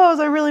plow pose,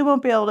 I really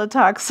won't be able to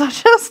talk. So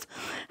just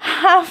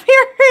have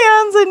your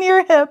hands in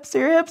your hips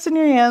in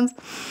your hands.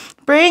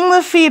 Bring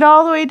the feet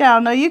all the way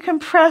down. Now you can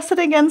press it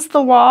against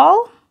the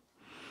wall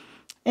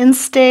and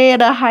stay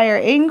at a higher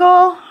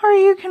angle, or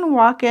you can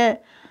walk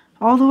it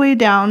all the way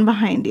down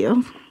behind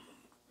you.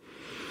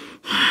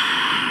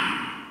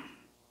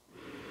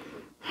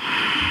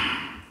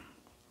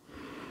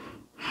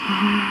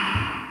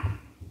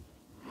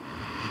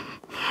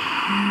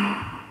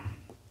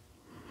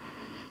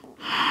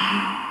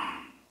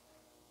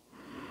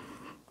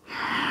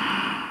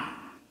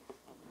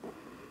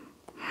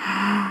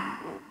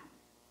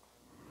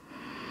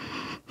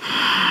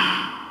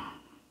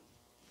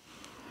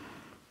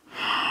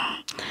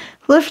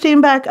 Lifting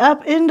back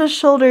up into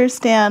shoulder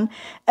stand,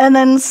 and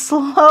then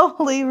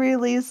slowly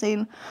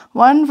releasing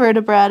one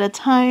vertebra at a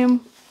time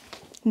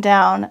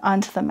down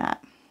onto the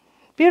mat.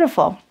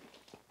 Beautiful.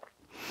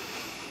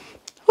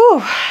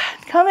 Whew.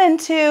 Come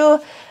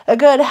into a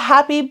good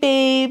happy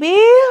baby.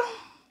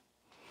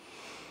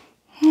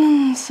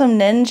 Some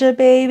ninja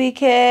baby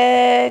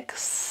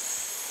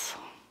kicks.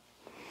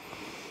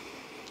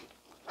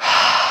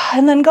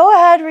 And then go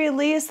ahead,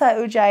 release that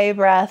Ujjayi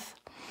breath.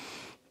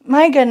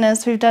 My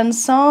goodness, we've done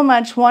so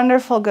much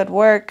wonderful good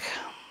work.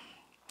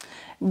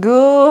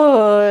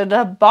 Good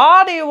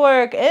body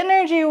work,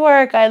 energy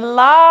work. I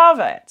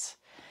love it.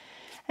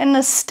 And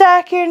to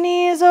stack your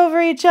knees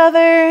over each other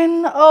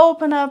and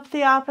open up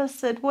the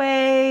opposite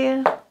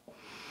way.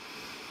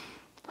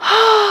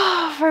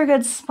 For a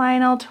good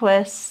spinal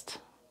twist.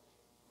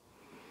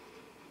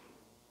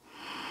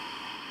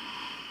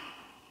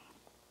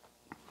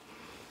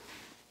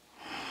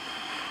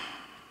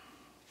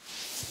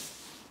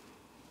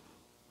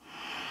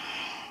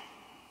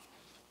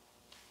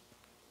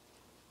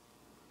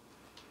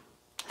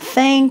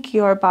 Thank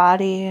your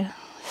body.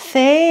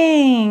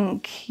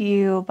 Thank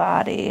you,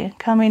 body.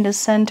 Coming to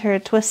center,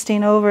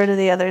 twisting over to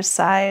the other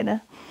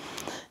side.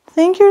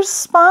 Thank your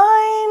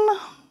spine.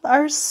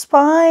 Our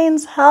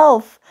spine's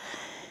health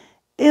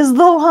is the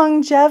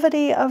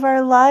longevity of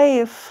our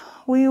life.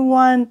 We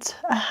want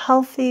a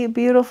healthy,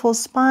 beautiful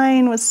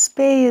spine with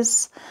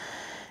space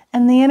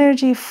and the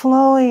energy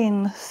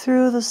flowing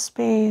through the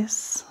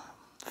space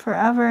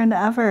forever and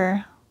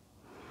ever.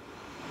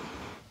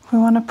 We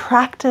want to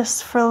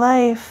practice for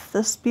life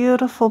this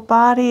beautiful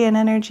body and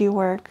energy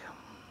work.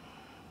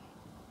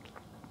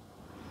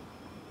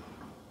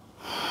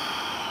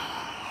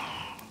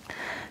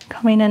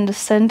 Coming into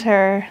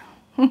center.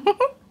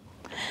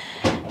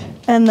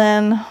 And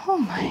then, oh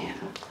my,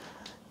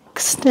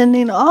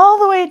 extending all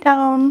the way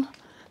down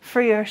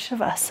for your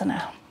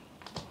Shavasana.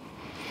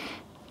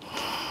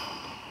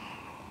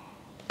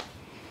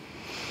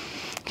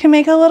 You can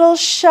make a little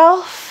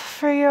shelf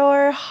for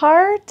your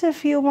heart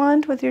if you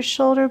want with your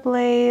shoulder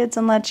blades,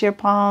 and let your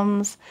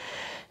palms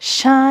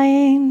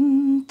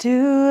shine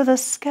to the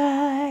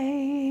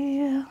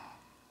sky.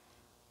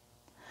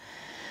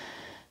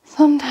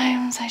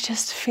 Sometimes I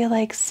just feel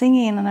like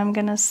singing, and I'm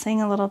going to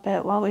sing a little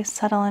bit while we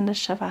settle into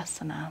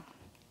Shavasana.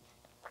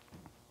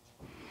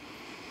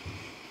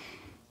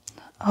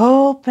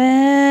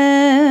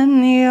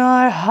 Open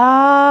your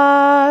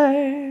heart,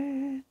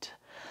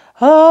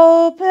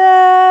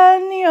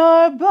 open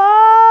your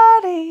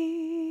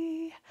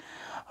body,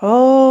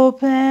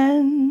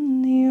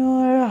 open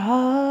your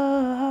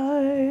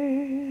heart,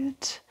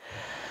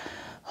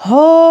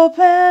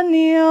 open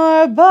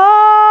your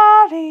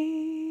body,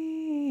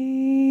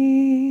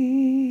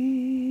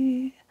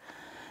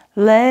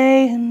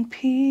 lay in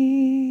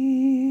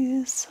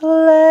peace,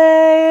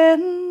 lay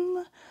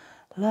in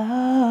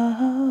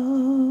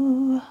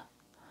love,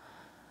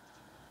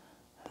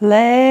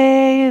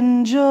 lay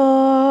in joy,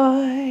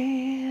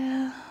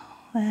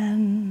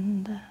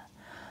 and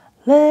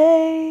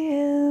lay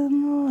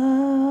in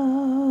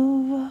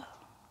love.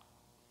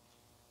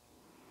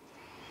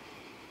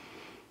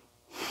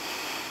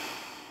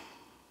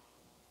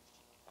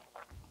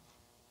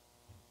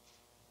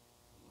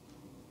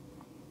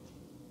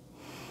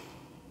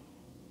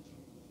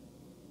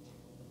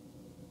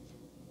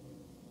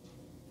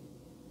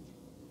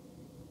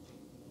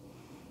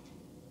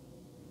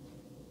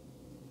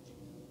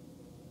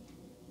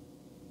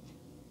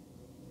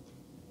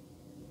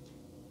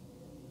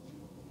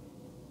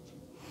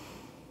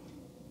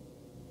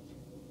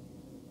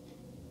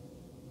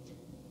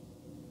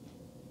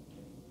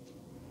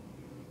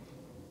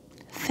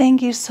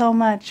 Thank you so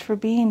much for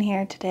being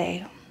here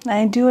today.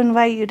 I do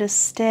invite you to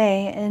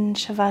stay in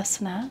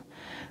Shavasana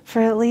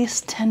for at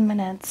least 10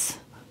 minutes,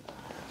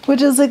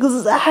 which is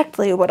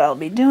exactly what I'll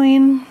be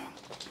doing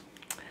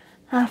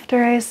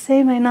after I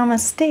say my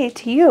namaste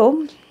to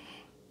you.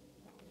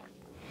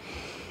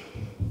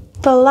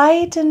 The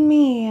light in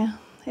me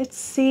It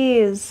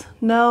sees,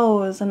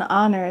 knows, and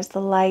honors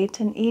the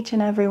light in each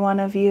and every one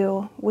of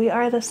you. We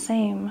are the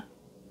same.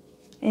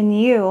 In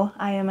you,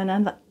 I am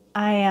another.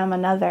 I am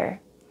another.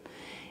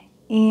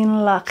 In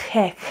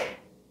lakhek.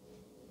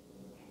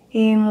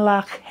 In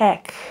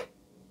lakhek.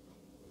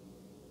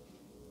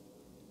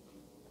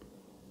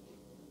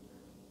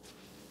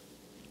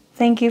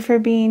 Thank you for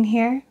being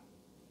here.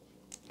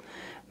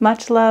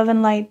 Much love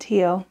and light to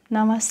you.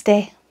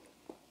 Namaste.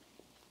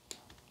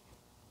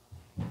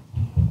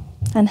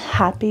 And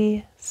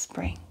happy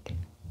spring.